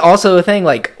 That's also a thing.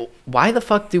 Like, why the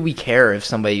fuck do we care if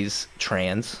somebody's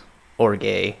trans or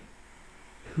gay?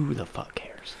 Who the fuck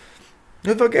cares?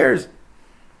 Who the fuck cares?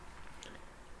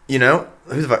 You know?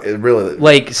 Who's the fuck? It really...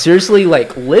 Like, seriously,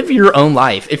 like, live your own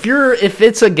life. If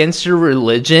it's against your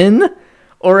religion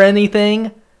or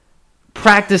anything...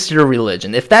 Practice your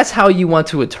religion. If that's how you want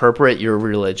to interpret your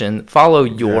religion, follow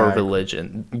your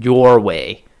religion, your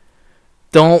way.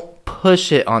 Don't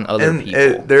push it on other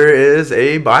people. There is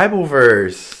a Bible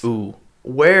verse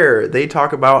where they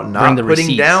talk about not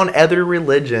putting down other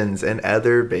religions and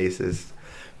other bases.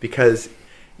 Because,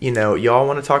 you know, y'all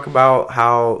want to talk about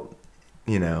how,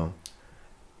 you know,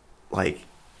 like...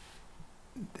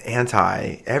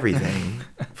 anti everything.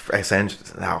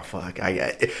 Oh fuck!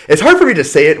 It's hard for me to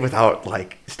say it without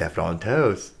like stepping on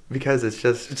toes because it's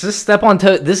just step on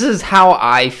toes. This is how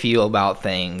I feel about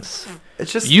things.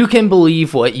 It's just you can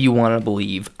believe what you want to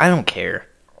believe. I don't care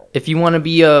if you want to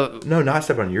be not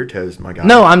step on your toes, my God.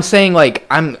 No, I'm saying like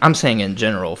I'm saying in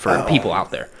general for people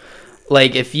out there.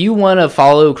 Like if you want to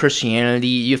follow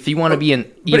Christianity, if you want to be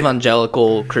an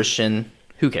evangelical Christian,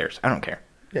 who cares? I don't care.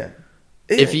 Yeah.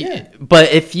 If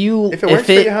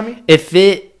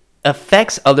it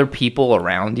affects other people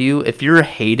around you, if you're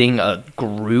hating a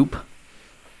group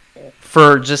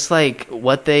for just like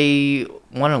what they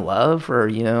want to love or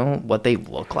you know what they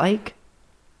look like,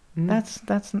 that's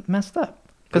messed up.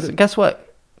 Because guess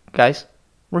what, guys,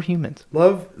 we're humans.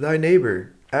 Love thy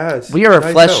neighbor as we are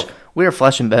flesh. We are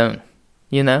flesh and bone.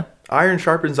 You know, iron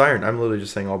sharpens iron. I'm literally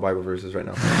just saying all Bible verses right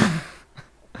now.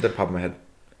 That pop in my head.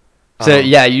 So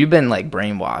yeah, you've been like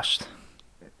brainwashed.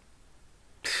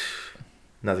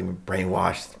 Nothing but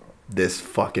brainwashed. This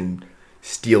fucking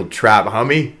steel trap,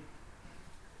 homie.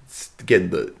 It's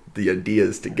getting the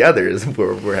ideas together is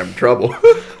where we're having trouble.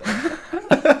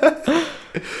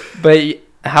 But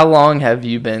how long have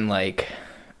you been like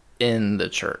in the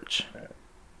church?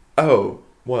 Oh,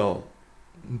 well,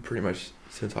 pretty much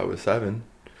since I was 7.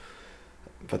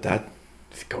 But that.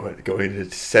 Going to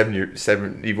 7 years.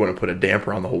 You want to put a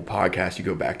damper on the whole podcast? You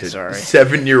go back to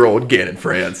 7-year-old Gannon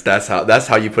France. That's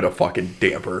how you put a fucking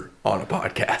damper on a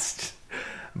podcast.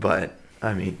 But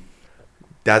I mean,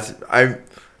 I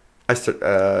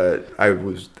started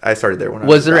there when I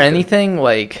was there anything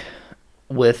like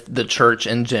with the church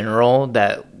in general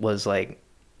that was like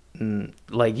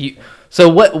you? So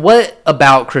what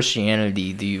about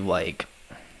Christianity do you like?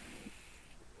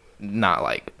 Not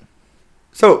like.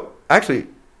 So. Actually,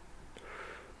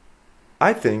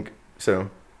 I think so.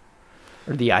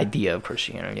 Or the idea of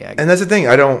Christianity, I guess. And that's the thing.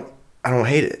 I don't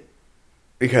hate it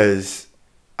because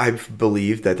I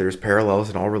believe that there's parallels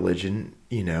in all religion.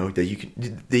 You know that you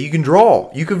can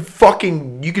draw. You could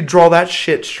draw that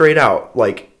shit straight out.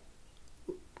 Like,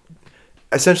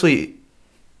 essentially,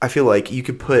 I feel like you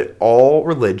could put all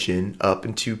religion up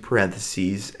into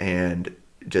parentheses and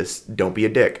just don't be a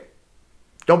dick.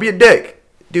 Don't be a dick,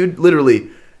 dude.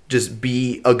 Literally. Just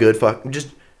be a good just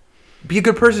be a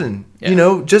good person. Yeah. You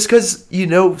know, just because, you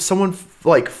know, someone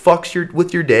like fucks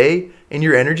with your day and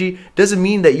your energy doesn't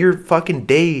mean that your fucking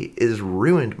day is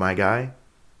ruined, my guy.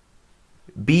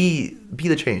 Be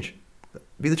the change.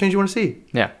 Be the change you want to see.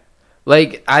 Yeah.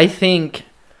 Like, I think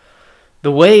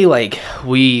the way, like,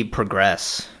 we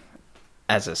progress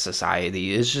as a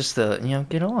society is just to,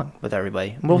 get along with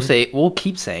everybody. We'll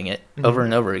keep saying it over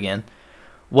and over again.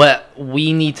 What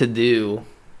we need to do,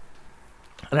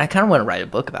 and I kind of want to write a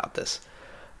book about this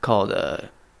called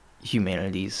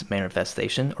Humanity's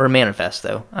Manifestation or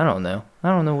Manifesto. I don't know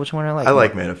which one I like. I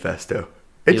like Manifesto.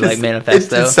 Like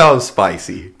Manifesto? It sounds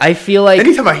spicy. I feel like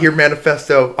anytime I hear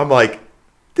Manifesto, I'm like,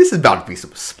 this is about to be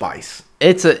some spice.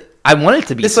 I want it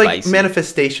to be spicy. It's like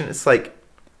manifestation. It's like,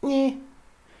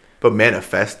 but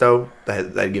Manifesto,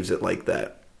 that gives it like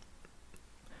that.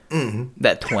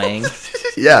 That twang.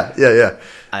 Yeah.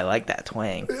 I like that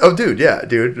twang. Oh, dude.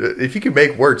 If you can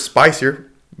make words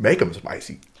spicier, make them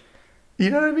spicy. You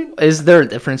know what I mean? Is there a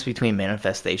difference between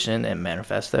manifestation and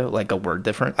manifesto? Like a word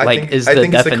different? I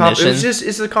think definition?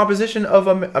 It's the composition of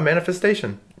a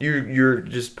manifestation. You're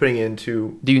just putting it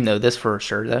into. Do you know this for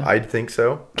sure though? I think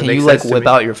so. Can you like whip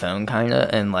out your phone kind of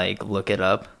and like look it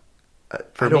up?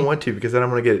 I don't want to because then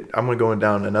I'm gonna go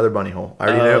down another bunny hole. I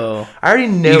already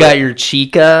know. You got your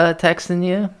chica texting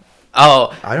you?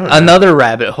 Oh, I don't know. Another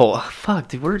rabbit hole. Fuck,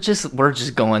 dude, we're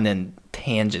just going in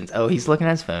tangents. Oh, he's looking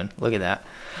at his phone. Look at that.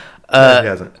 No, she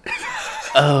hasn't.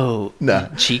 Oh, no.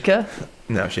 Chica?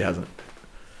 No, she hasn't.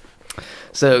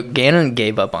 So Gannon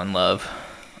gave up on love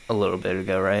a little bit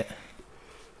ago, right?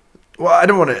 Well, I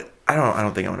don't think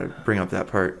I want to bring up that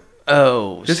part.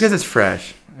 Oh, just because it's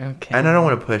fresh. Okay. And I don't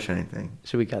want to push anything.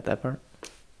 Should we cut that part?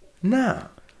 No.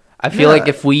 I feel like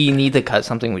if we need to cut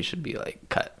something, we should be like,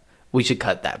 cut. We should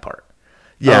cut that part.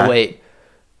 Yeah. Oh, wait.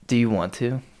 Do you want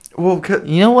to? Well,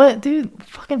 you know what, dude?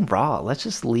 Fucking raw. Let's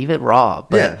just leave it raw.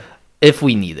 But if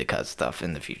we need to cut stuff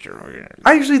in the future.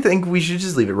 I usually think we should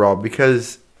just leave it raw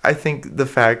because I think the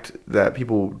fact that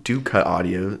people do cut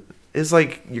audio is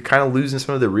like you're kind of losing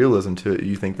some of the realism to it.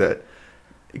 You think that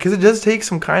because it does take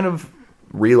some kind of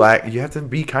relax. You have to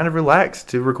be kind of relaxed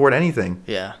to record anything.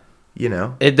 Yeah.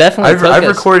 It definitely I've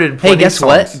recorded plenty Hey, guess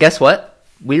songs. what? Guess what?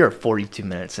 We are 42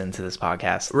 minutes into this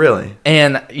podcast. Really?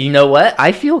 And you know what?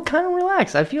 I feel kind of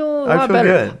relaxed. I feel a lot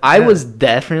better. Good. I was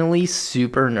definitely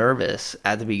super nervous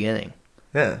at the beginning.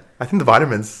 Yeah. I think the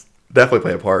vitamins definitely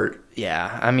play a part.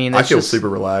 Yeah. I mean, I feel super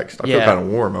relaxed. I feel kind of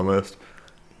warm almost.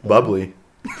 Bubbly.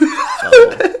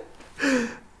 I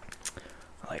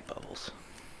like bubbles.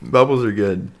 Bubbles are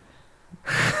good.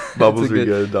 Bubbles are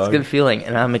good, dog. It's a good feeling.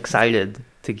 And I'm excited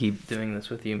to keep doing this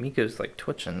with you. Miko's like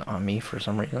twitching on me for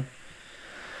some reason.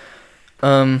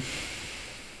 The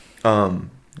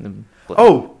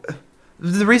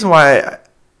reason why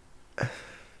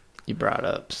you brought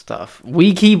up stuff.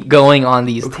 We keep going on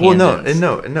these tangents.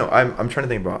 No. I'm trying to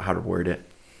think about how to word it.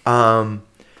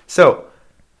 So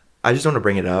I just want to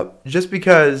bring it up just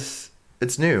because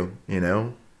it's new.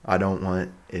 I don't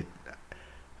want it.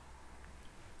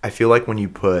 I feel like when you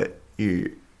put your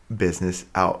business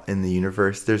out in the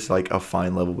universe, there's like a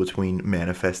fine level between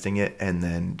manifesting it and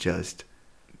then just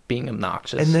being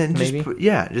obnoxious, and then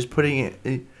just putting it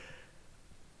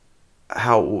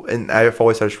and I've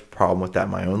always had a problem with that in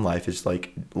my own life is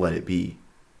like let it be,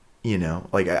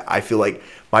 like I feel like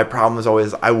my problem is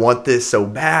always I want this so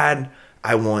bad,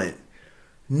 I want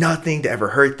nothing to ever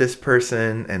hurt this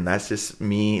person, and that's just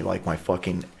me. Like my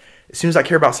fucking as soon as I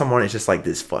care about someone, it's just like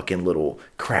this fucking little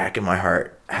crack in my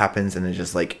heart happens and it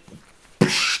just like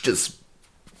just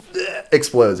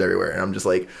explodes everywhere, and I'm just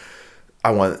like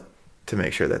I want to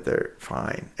make sure that they're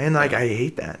fine, and like I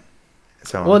hate that.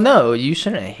 So well, no, you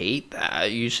shouldn't hate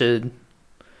that. You should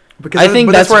because I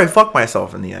think that's where I fuck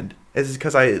myself in the end. Is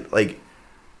because I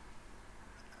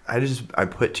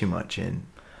put too much in.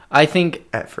 I think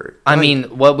effort. I mean,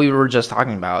 what we were just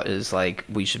talking about is like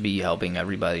we should be helping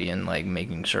everybody and like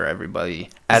making sure everybody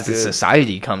as a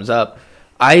society comes up.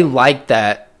 I like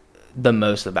that the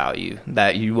most about you,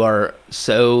 that you are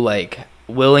so like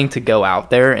willing to go out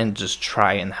there and just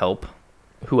try and help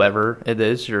whoever it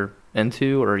is you're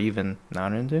into or even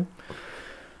not into.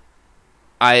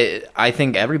 I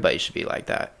think everybody should be like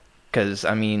that because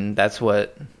I mean that's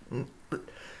what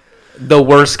the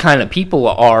worst kind of people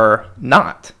are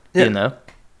not. Yeah.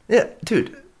 Yeah,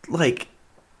 dude. Like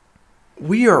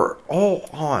we are all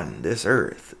on this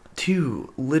earth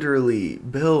to literally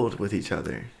build with each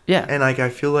other. Yeah. And like I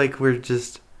feel like we're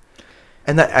just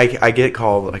and that I get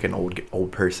called like an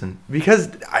old person because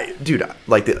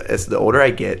as the older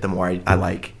I get, the more I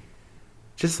like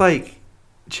just like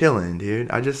chilling,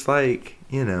 dude. I just like,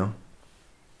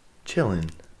 chilling.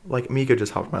 Like Miko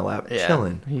just hopped my lap,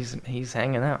 chilling. He's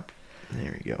hanging out.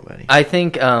 There you go, buddy. I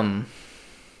think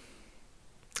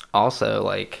also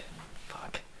like,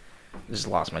 fuck, I just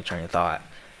lost my train of thought.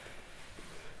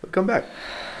 We'll come back.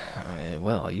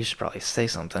 Well, you should probably say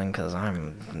something because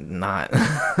I'm not.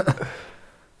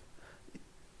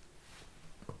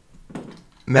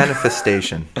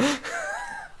 Manifestation.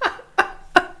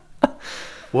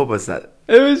 What was that?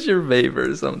 It was your vape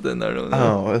or something. I don't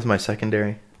know. Oh, it was my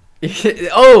secondary.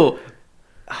 Oh,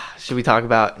 should we talk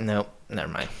about? Nope, never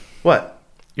mind. What?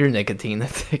 Your nicotine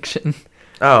addiction.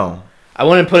 Oh. I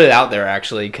want to put it out there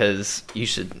actually because you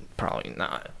should probably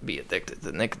not be addicted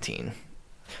to nicotine.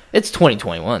 It's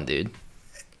 2021, dude.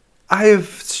 I have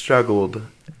struggled.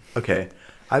 Okay,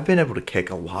 I've been able to kick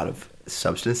a lot of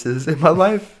substances in my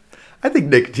life. I think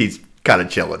nicotine's kind of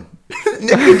chilling.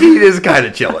 Nicotine is kind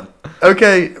of chilling.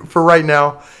 Okay, for right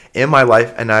now in my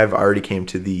life, and I've already came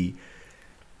to the,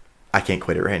 I can't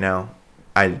quit it right now.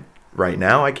 Right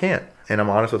now I can't, and I'm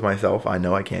honest with myself. I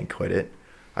know I can't quit it.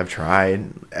 I've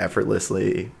tried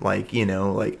effortlessly, like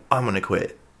I'm gonna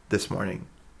quit this morning.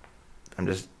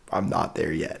 I'm not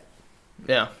there yet.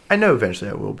 Yeah. I know eventually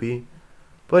I will be,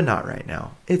 but not right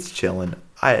now. It's chilling.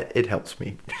 It helps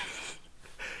me.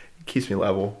 It keeps me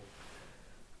level.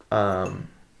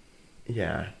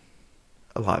 Yeah,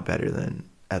 a lot better than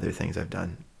other things I've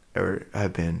done or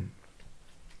have been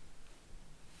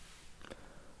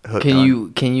hooked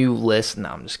on. Can you list? No,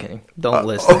 I'm just kidding. Don't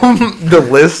list the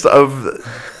list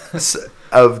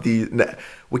of the.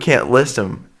 We can't list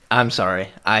them. I'm sorry.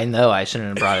 I know I shouldn't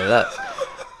have brought it up.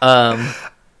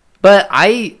 But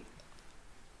I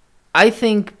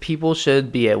think people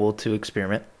should be able to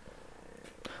experiment.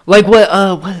 Like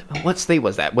what state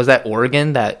was that? Was that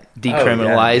Oregon that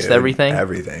decriminalized everything?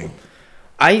 Everything.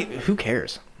 Who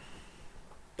cares?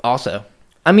 Also,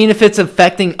 I mean, if it's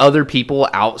affecting other people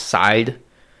outside,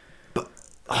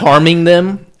 harming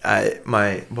them.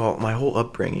 My whole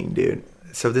upbringing, dude.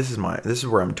 So this is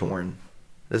where I'm torn.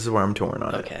 This is where I'm torn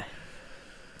on it. Okay.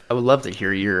 I would love to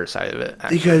hear your side of it.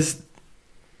 Actually. Because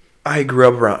I grew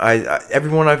up around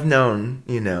everyone I've known,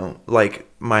 like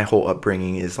my whole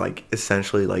upbringing is like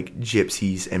essentially like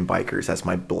gypsies and bikers. That's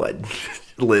my blood.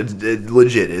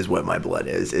 Legit is what my blood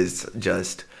is. It's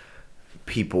just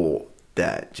people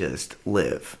that just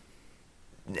live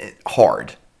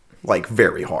hard, like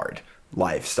very hard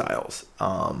lifestyles.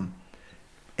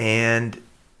 And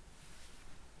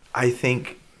I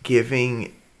think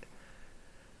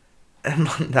and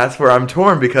that's where I'm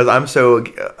torn because I'm so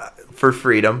for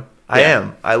freedom. I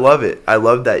am. I love it. I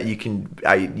love that you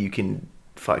can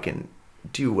fucking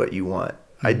do what you want.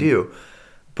 Mm-hmm. I do.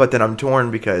 But then I'm torn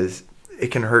because it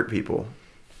can hurt people.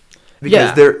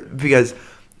 Because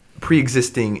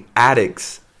pre-existing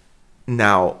addicts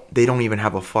now, they don't even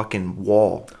have a fucking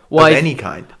wall of any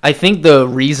kind. I think the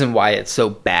reason why it's so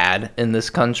bad in this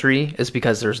country is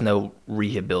because there's no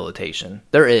rehabilitation.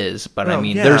 There is, but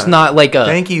there's not like a...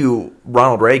 Thank you,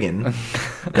 Ronald Reagan.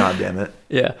 God damn it.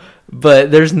 Yeah.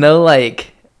 But there's no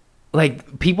like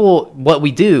people, what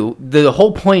we do, the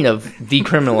whole point of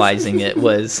decriminalizing it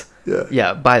was...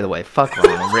 Yeah, by the way, fuck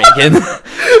Ronald Reagan.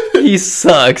 He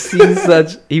sucks.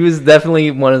 He was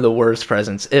definitely one of the worst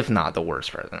presidents, if not the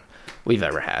worst president we've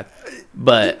ever had.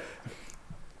 But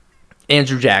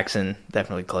Andrew Jackson,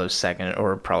 definitely close second,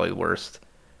 or probably worst.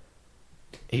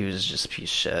 He was just a piece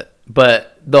of shit.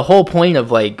 But the whole point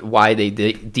of like why they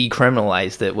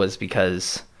decriminalized it was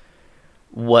because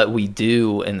what we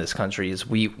do in this country is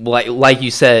we, like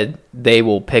you said, they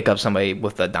will pick up somebody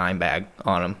with a dime bag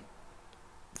on them,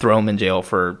 throw them in jail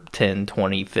for 10,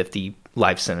 20, 50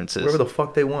 life sentences. Whatever the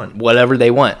fuck they want. Whatever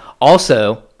they want.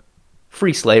 Also,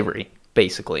 free slavery,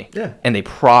 basically. Yeah. And they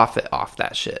profit off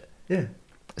that shit. Yeah.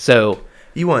 So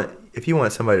if you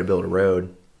want somebody to build a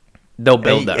road, they'll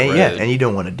build that road. Yeah, and you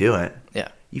don't want to do it. Yeah.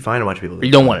 You find a bunch of people.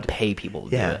 You don't want to pay people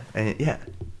to do it.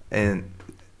 And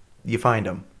you find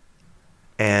them.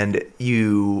 And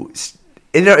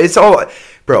it's all,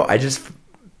 bro, I just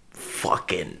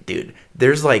fucking, dude,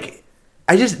 there's like,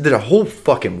 the whole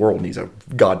fucking world needs a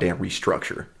goddamn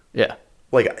restructure. Yeah.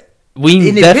 Like,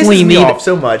 we definitely need me off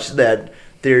so much that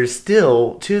there's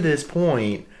still, to this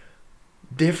point,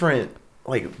 different,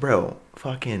 like, bro,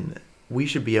 fucking, we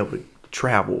should be able to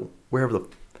travel wherever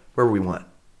we want.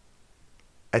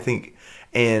 I think,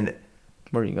 and...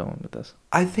 Where are you going with this?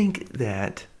 I think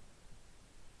that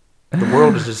the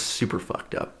world is just super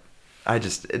fucked up.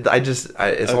 It's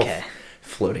okay. All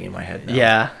floating in my head now.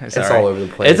 Yeah, it's all over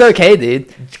the place. It's okay,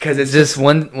 dude. Because it's just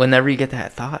whenever you get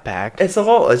that thought back, it's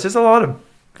just a lot of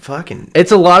fucking.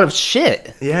 It's a lot of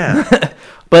shit. Yeah,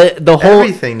 but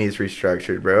everything needs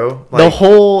restructured, bro. Like, the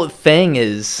whole thing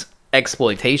is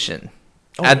exploitation.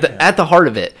 Oh, at the heart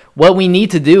of it. What we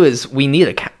need to do is we need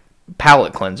a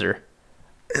palate cleanser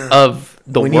of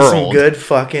the we world. need some good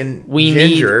fucking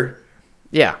ginger.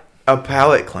 Yeah. A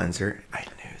palate cleanser. I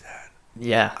knew that.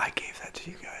 Yeah. I gave that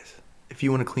to you guys. If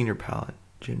you want to clean your palate,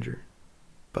 ginger.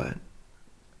 But,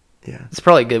 yeah. It's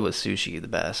probably good with sushi the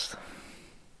best.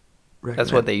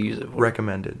 That's what they use it for.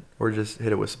 Recommended. Or just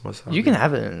hit it with some wasabi. You can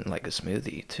have it in like a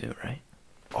smoothie too, right?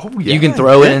 Oh, yeah. You can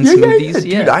throw it in smoothies.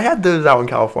 Dude, I had those out in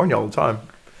California all the time.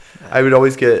 I would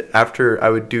always get, after I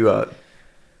would do a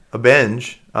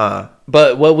binge.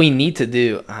 But what we need to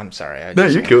do, I'm sorry. No,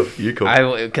 you're cool. You're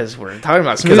cool. Because we're talking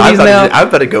about Because smoothies now. I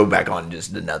better go back on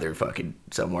just another fucking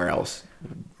somewhere else.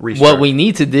 Restart. What we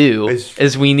need to do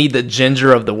is we need the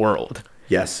ginger of the world.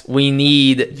 Yes. We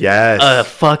need Yes. a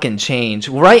fucking change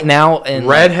right now. And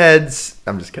redheads.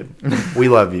 I'm just kidding. We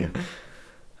love you,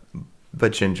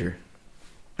 but ginger,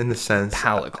 in the sense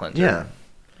palate cleanser. Yeah,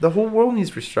 the whole world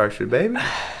needs restructured, baby.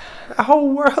 The whole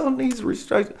world needs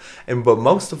restructured, but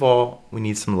most of all, we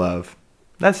need some love.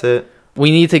 That's it.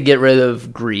 We need to get rid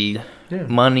of greed. Yeah.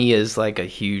 Money is like a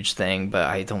huge thing, but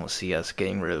I don't see us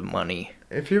getting rid of money.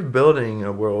 If you're building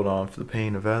a world off the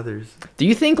pain of others, Do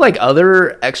you think like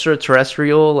other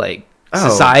extraterrestrial like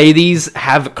societies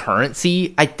have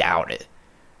currency? I doubt it.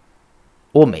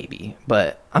 Well, maybe,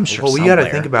 but I'm sure. Well, we got to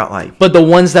think about like. But the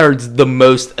ones that are the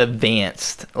most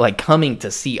advanced, like coming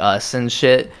to see us and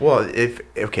shit. Well, if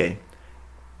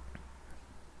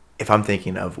I'm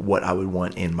thinking of what I would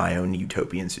want in my own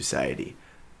utopian society,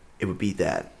 it would be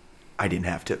that I didn't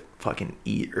have to fucking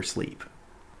eat or sleep.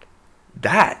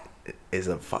 That is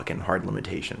a fucking hard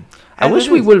limitation. I wish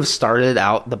we would have started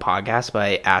out the podcast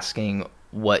by asking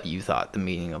what you thought the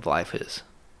meaning of life is.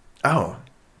 Oh,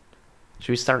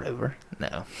 should we start over?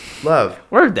 No. Love.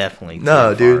 We're definitely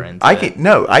no, too far dude. into I it. can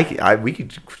no. We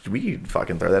could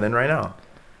fucking throw that in right now.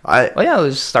 Well, yeah,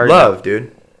 let's start. Love,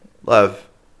 dude. Love.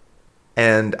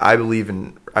 And I believe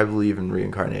in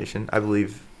reincarnation. I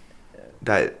believe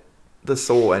that the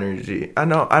soul energy. I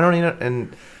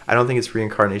don't think it's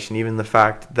reincarnation. Even the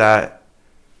fact that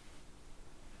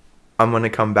I'm gonna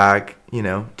come back,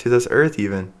 to this earth.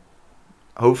 Even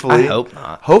hopefully, I hope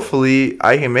not. Hopefully,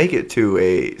 I can make it to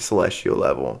a celestial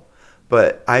level.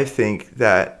 But I think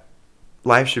that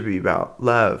life should be about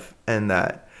love, and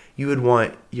that you would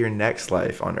want your next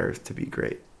life on earth to be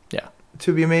great. Yeah.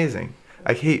 To be amazing.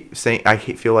 I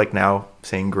feel like now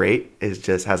saying great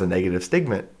has a negative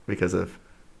stigma because of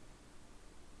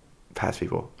past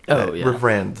people that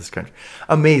rebrand this country.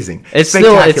 Amazing. It's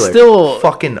spectacular. still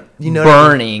fucking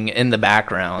burning in the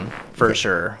background for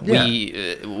sure. Yeah.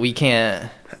 We can't.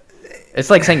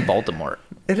 It's like saying Baltimore.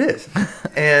 It is.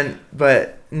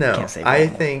 But no, Can't say I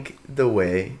Baltimore.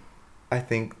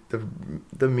 think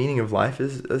the meaning of life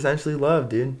is essentially love,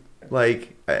 dude.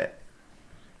 Like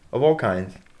of all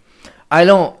kinds. I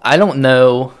don't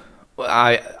know.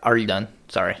 Are you done?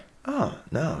 Sorry. Oh,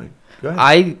 no. Go ahead.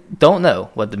 I don't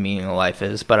know what the meaning of life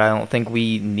is, but I don't think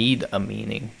we need a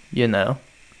meaning,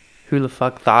 Who the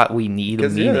fuck thought we need a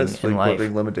meaning that's in life?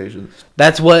 big limitations.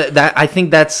 I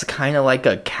think that's kind of like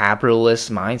a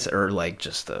capitalist mindset, or like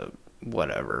just a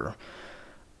whatever.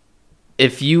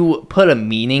 If you put a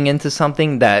meaning into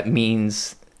something, that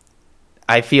means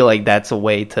I feel like that's a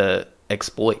way to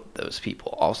exploit those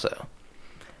people also.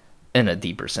 In a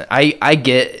deeper sense. I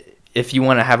get if you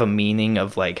want to have a meaning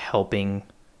of like helping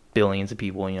billions of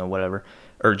people, whatever,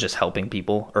 or just helping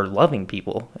people or loving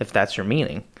people, if that's your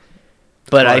meaning.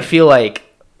 But I feel like,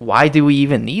 why do we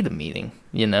even need a meaning,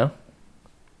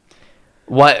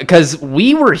 Why? Because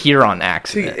we were here on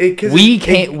accident.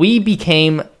 We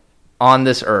became on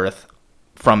this earth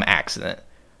from accident.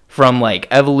 From like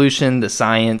evolution to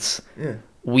science. Yeah.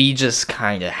 We just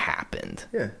kind of happened.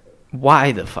 Yeah.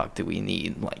 Why the fuck do we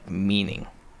need like meaning?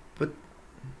 But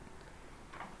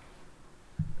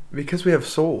because we have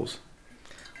souls.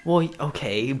 Well,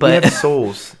 okay, We but have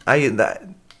souls.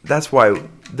 That's why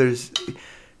there's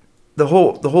the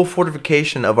whole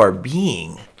fortification of our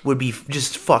being would be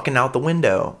just fucking out the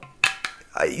window.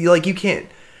 You can't.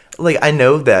 Like, I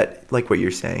know that, like what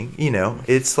you're saying,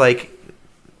 it's like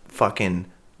fucking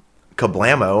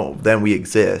kablamo. Then we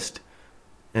exist,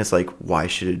 and it's like, why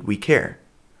should we care?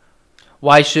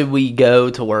 why should we go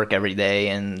to work every day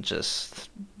and just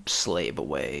slave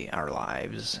away our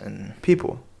lives and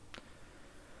people?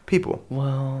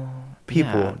 Well,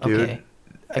 People, yeah, dude. okay.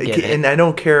 I get it. And I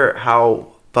don't care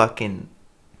how fucking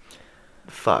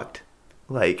fucked.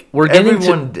 Like, We're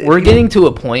getting to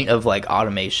a point of like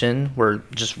automation where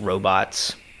just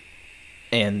robots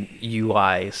and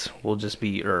UIs will just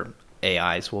be, or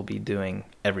AIs will be doing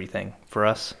everything for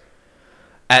us.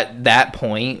 at that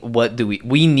point, what do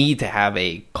we need to have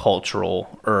a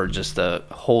cultural or just a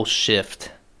whole shift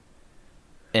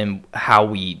in how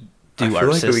we do I our feel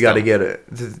like system. we got to get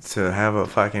it to have a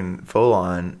fucking full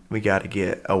on. We got to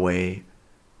get away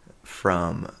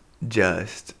from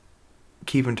just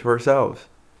keeping to ourselves,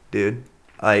 dude.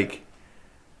 Like,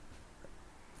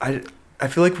 I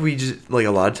feel like we just, like,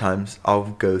 a lot of times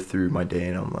I'll go through my day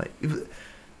and I'm like,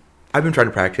 I've been trying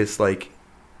to practice, like,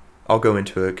 I'll go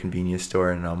into a convenience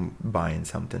store and I'm buying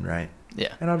something, right?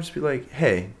 Yeah. And I'll just be like,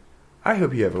 hey, I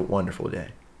hope you have a wonderful day.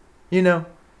 You know?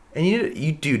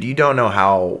 And dude, you don't know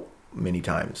how many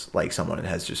times, like, someone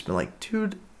has just been like,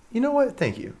 dude, you know what?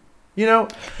 Thank you. You know?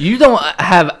 You don't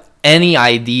have any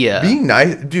idea. Being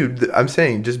nice, dude, I'm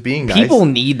saying just being nice. People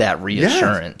need that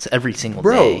reassurance every single day.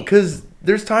 Bro, because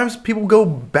there's times people go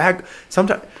back.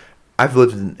 Sometimes I've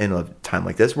lived in a time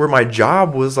like this where my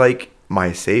job was like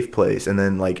my safe place, and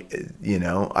then, like, you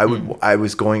know, I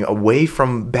was going away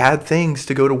from bad things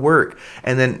to go to work,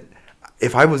 and then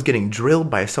if I was getting drilled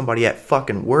by somebody at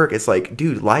fucking work, it's like,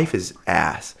 dude, life is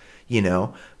ass, you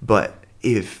know. But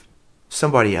if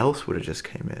somebody else would have just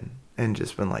came in and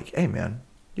just been like, hey man,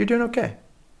 you're doing okay,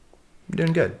 you're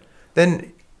doing good,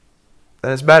 then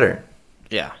it's better.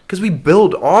 Yeah. Because we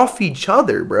build off each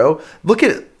other, bro. Look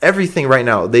at everything right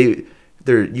now. You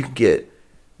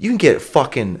can get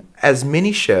fucking as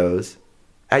many shows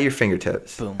at your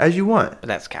fingertips Boom. as you want. But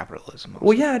that's capitalism.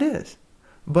 Well, yeah, it is.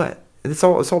 But it's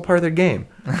all part of their game.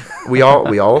 we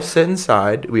all sit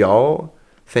inside. We all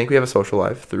think we have a social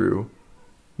life through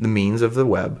the means of the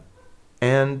web,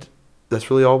 and that's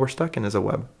really all we're stuck in is a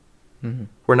web. Mm-hmm.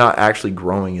 We're not actually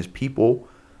growing as people.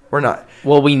 We're not.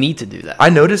 Well, we need to do that. I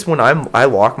notice when I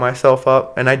lock myself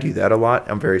up, and I do that a lot.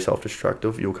 I'm very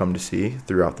self-destructive. You'll come to see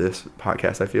throughout this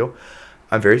podcast, I feel.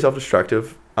 I'm very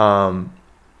self-destructive.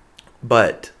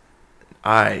 But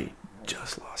I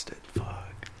just lost it.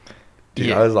 Fuck. Dude,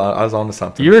 Yeah. I was on to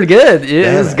something. You were good.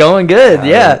 It was going good.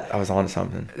 Yeah. I was on to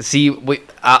something. See,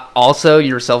 also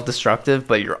you're self-destructive,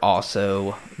 but you're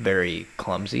also very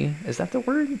clumsy. Is that the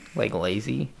word? Like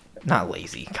lazy? Not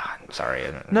lazy. God, I'm sorry.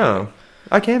 No,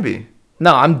 I can be.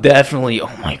 No, I'm definitely.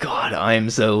 Oh my God,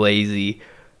 I'm so lazy.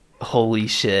 Holy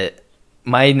shit.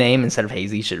 My name instead of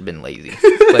Hazy should have been Lazy.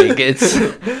 Like it's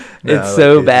so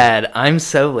Hazy. bad. I'm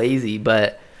so lazy,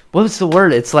 but what's the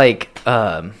word? It's like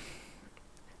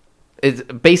it's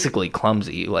basically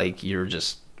clumsy. Like you're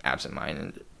just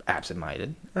absent-minded.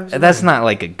 That's not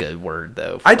like a good word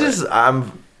though. I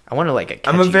want to like a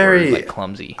catchy word, like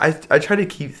clumsy. I try to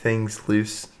keep things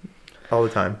loose all the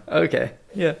time. Okay.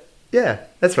 Yeah. Yeah,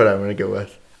 that's what I'm gonna go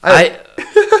with.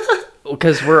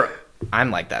 Because I'm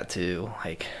like that too.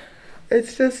 Like.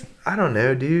 It's just, I don't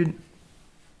know, dude.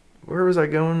 Where was I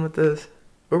going with this?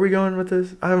 Where are we going with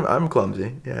this? I'm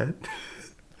clumsy, yeah.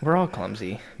 We're all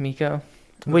clumsy, Miko.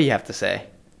 What do you have to say?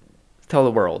 Tell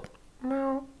the world.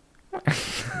 No.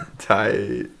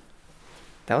 Tight.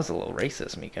 That was a little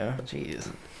racist, Miko.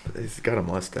 Jeez. He's got a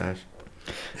mustache.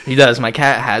 He does. My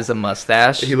cat has a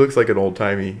mustache. He looks like an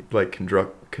old-timey, like,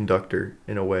 conductor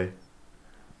in a way.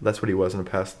 That's what he was in a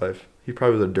past life. He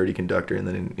probably was a dirty conductor, and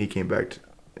then he came back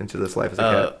into this life as a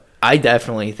cat. I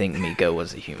definitely think Miko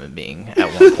was a human being at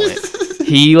one point.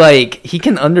 he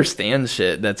can understand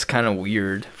shit that's kind of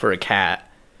weird for a cat.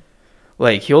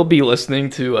 Like he'll be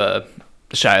listening to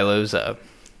Shiloh's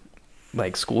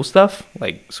like school stuff,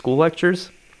 like school lectures,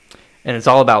 and it's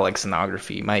all about like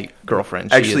sonography. My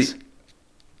girlfriend, actually,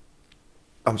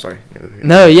 I'm sorry.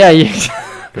 No, yeah, you.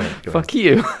 Go ahead. Fuck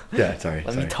you. Yeah, sorry.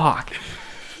 Let me talk.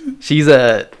 She's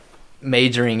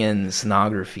majoring in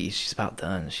sonography. She's about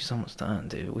done. She's almost done,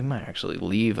 dude. We might actually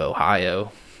leave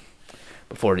Ohio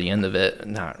before the end of it. I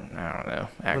don't know,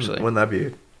 actually. Wouldn't that be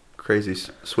a crazy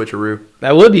switcheroo?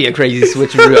 That would be a crazy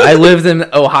switcheroo. I lived in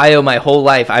Ohio my whole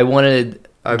life. I wanted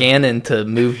Gannon to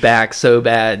move back so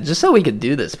bad just so we could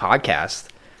do this podcast.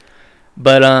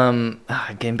 But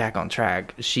getting back on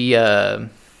track, she'll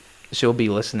be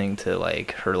listening to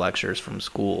like her lectures from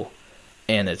school.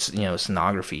 And it's,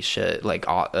 sonography shit, like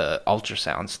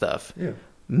ultrasound stuff,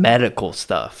 medical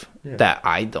stuff that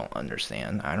I don't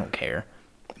understand. I don't care.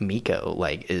 Miko,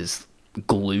 like, is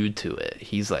glued to it.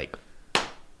 He's like,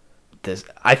 this.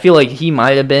 I feel like he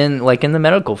might have been, like, in the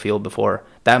medical field before.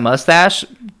 That mustache,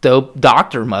 dope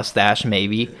doctor mustache,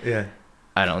 maybe. Yeah.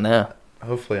 I don't know.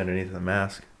 Hopefully underneath the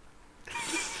mask.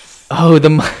 Oh,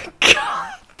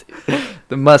 God. Dude.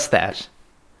 The mustache.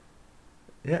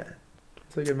 Yeah.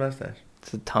 It's a good mustache.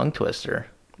 It's a tongue twister.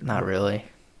 Not really.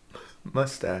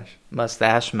 Mustache.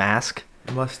 Mustache, mask.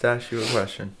 Mustache, you a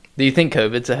question. Do you think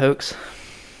COVID's a hoax?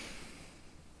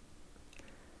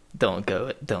 Don't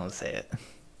say it.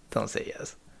 Don't say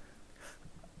yes.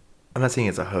 I'm not saying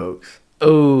it's a hoax.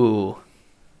 Oh.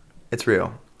 It's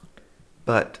real.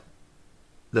 But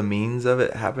the means of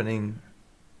it happening,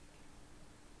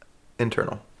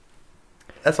 internal.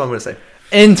 That's all I'm going to say.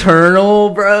 Internal,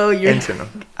 bro? Internal.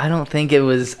 I don't think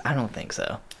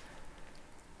so.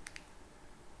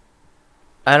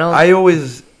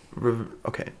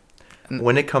 Okay.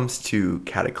 When it comes to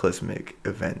cataclysmic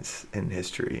events in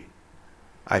history,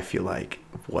 I feel like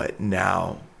what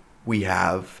now we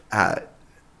have at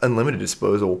unlimited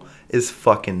disposal is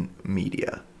fucking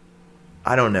media.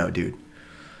 I don't know, dude.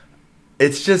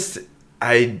 It's just,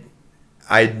 I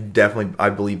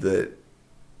believe that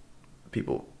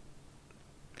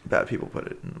bad people put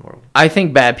it in the world. I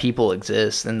think bad people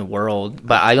exist in the world,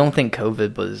 but I don't think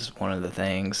COVID was one of the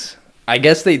things. I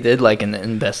guess they did like an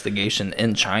investigation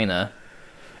in China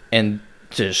and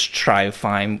just try to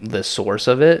find the source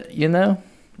of it, you know?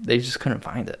 They just couldn't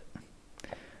find it.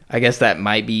 I guess that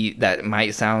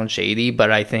might sound shady,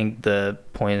 but I think the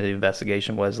point of the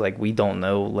investigation was like we don't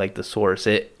know like the source.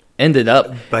 It ended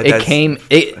up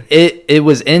it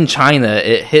was in China.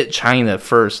 It hit China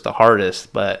first, the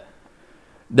hardest, but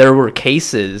there were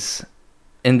cases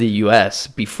in the US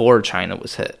before China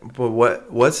was hit. But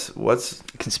what's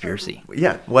conspiracy?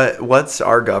 Yeah, what's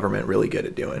our government really good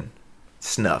at doing?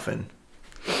 Snuffing.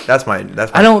 That's my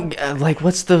I don't like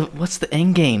what's the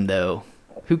end game though?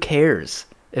 Who cares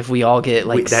if we all get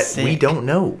like sick? We don't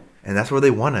know, and that's where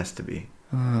they want us to be.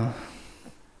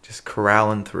 Just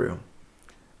corralling through.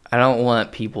 I don't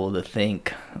want people to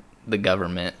think the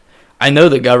government. I know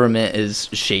the government is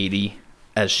shady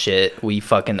as shit. We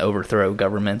fucking overthrow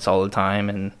governments all the time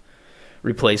and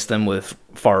replace them with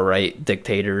far-right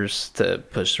dictators to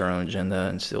push their own agenda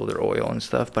and steal their oil and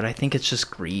stuff. But I think it's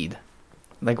just greed.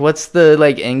 Like, what's the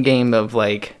like end game of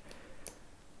like?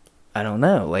 I don't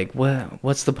know. Like,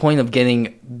 what's the point of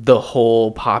getting the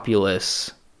whole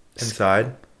populace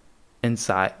inside?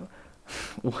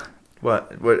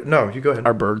 What? No, you go ahead.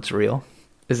 Are birds real?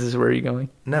 Is this where you're going?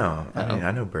 No, I mean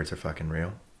I know birds are fucking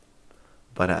real,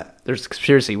 but there's a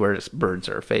conspiracy where birds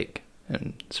are fake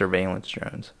and surveillance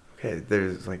drones. Okay,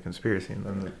 there's like conspiracy, and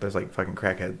then there's like fucking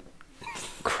crackhead.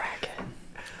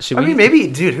 I mean, maybe,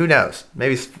 dude, who knows?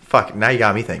 Maybe fuck. Now you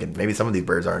got me thinking. Maybe some of these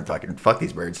birds aren't fucking. Fuck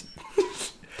these birds.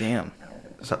 Damn.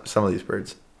 Some of these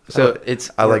birds. So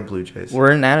I like blue jays.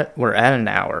 We're at an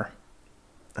hour.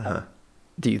 Uh-huh.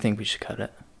 Do you think we should cut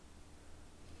it?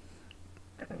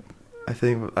 I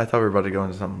thought we were about to go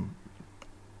into some.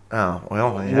 Oh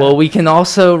well. Yeah. Well, we can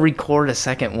also record a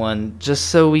second one just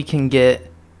so we can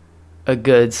get a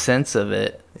good sense of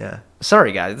it. Yeah.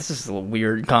 Sorry, guys. This is a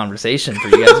weird conversation for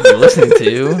you guys to be listening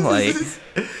to. Like,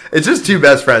 it's just two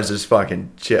best friends just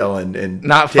fucking chilling and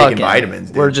not taking fucking vitamins.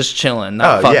 Dude. We're just chilling,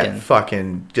 not fucking. Yeah,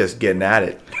 fucking just getting at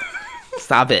it.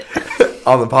 Stop it.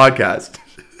 On the podcast.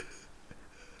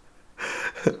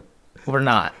 We're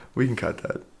not. We can cut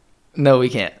that. No, we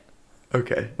can't.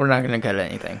 Okay. We're not going to cut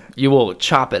anything. You will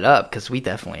chop it up because we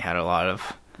definitely had a lot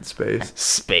of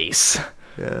space.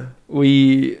 Yeah. What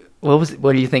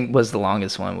do you think was the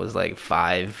longest one? Was like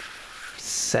 5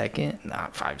 seconds?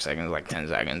 Not 5 seconds, like 10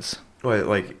 seconds. What,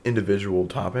 like individual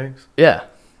topics? Yeah.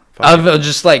 Of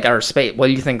just like our space. What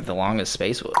do you think the longest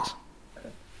space was?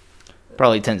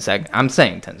 Probably 10 seconds. I'm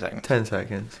saying 10 seconds. 10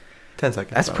 seconds. 10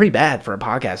 seconds. That's pretty bad for a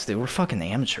podcast, dude. We're fucking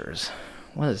amateurs.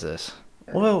 What is this?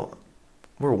 Well,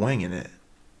 we're winging it.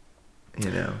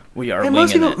 You know. We are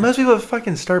winging it. Most people that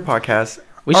fucking start podcasts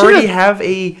already have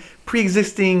a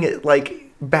pre-existing,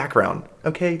 like, background.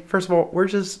 Okay? First of all, we're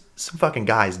just some fucking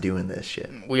guys doing this shit.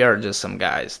 We are just some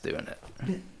guys doing it.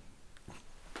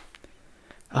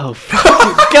 Oh, fuck.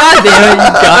 God damn it,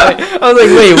 you got me. I was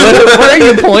like, wait, what are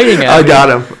you pointing at? I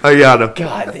got him.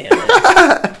 God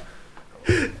damn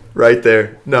it. Right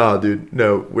there. No, dude.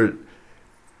 No, we're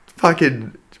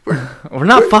fucking... We're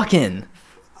not fucking.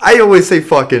 I always say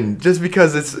fucking just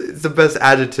because it's the best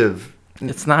adjective.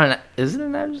 It's not is it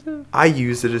an adjective? I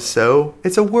use it as so.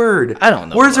 It's a word. I don't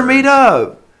know. Words are made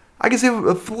up. I can say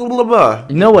blah, blah, blah.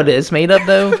 You know what is made up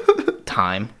though?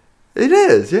 Time. It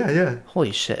is. Yeah.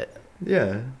 Holy shit.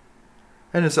 Yeah.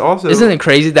 And it's also... Isn't it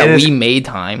crazy that we made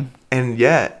time? And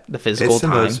yet... The physical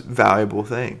time. It's the most valuable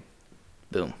thing.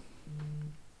 Boom.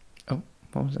 Oh,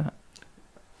 what was that?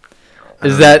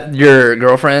 Is that your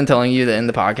girlfriend telling you to end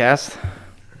the podcast?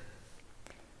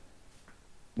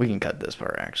 We can cut this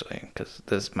part, actually, because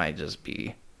this might just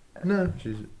be... No,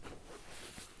 she's...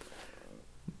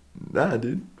 Nah,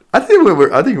 dude. I think really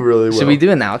well. Should we do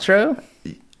an outro?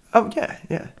 Oh,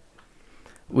 yeah.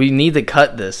 We need to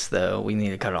cut this, though. We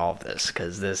need to cut all of this,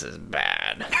 because this is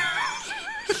bad.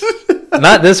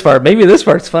 Not this part. Maybe this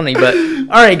part's funny, but...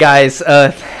 All right, guys.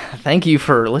 thank you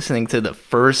for listening to the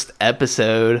first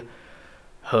episode,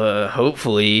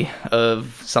 hopefully,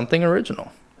 of something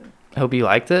original. I hope you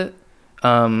liked it.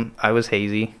 I was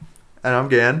Hazy. And I'm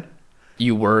Gan.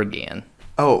 You were Gan.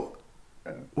 Oh,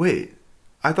 wait.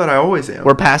 I thought I always am.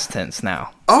 We're past tense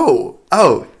now. Oh.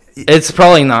 It's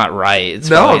probably not right. It's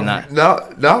probably not. No,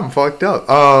 I'm fucked up.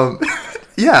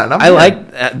 Yeah, and I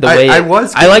like the way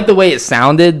I like the way it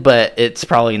sounded, but it's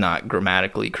probably not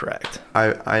grammatically correct.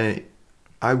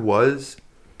 I was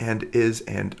and is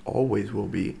and always will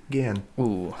be Gan.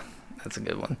 Ooh, that's a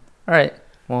good one. All right.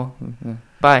 Well,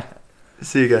 bye.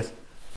 See you guys.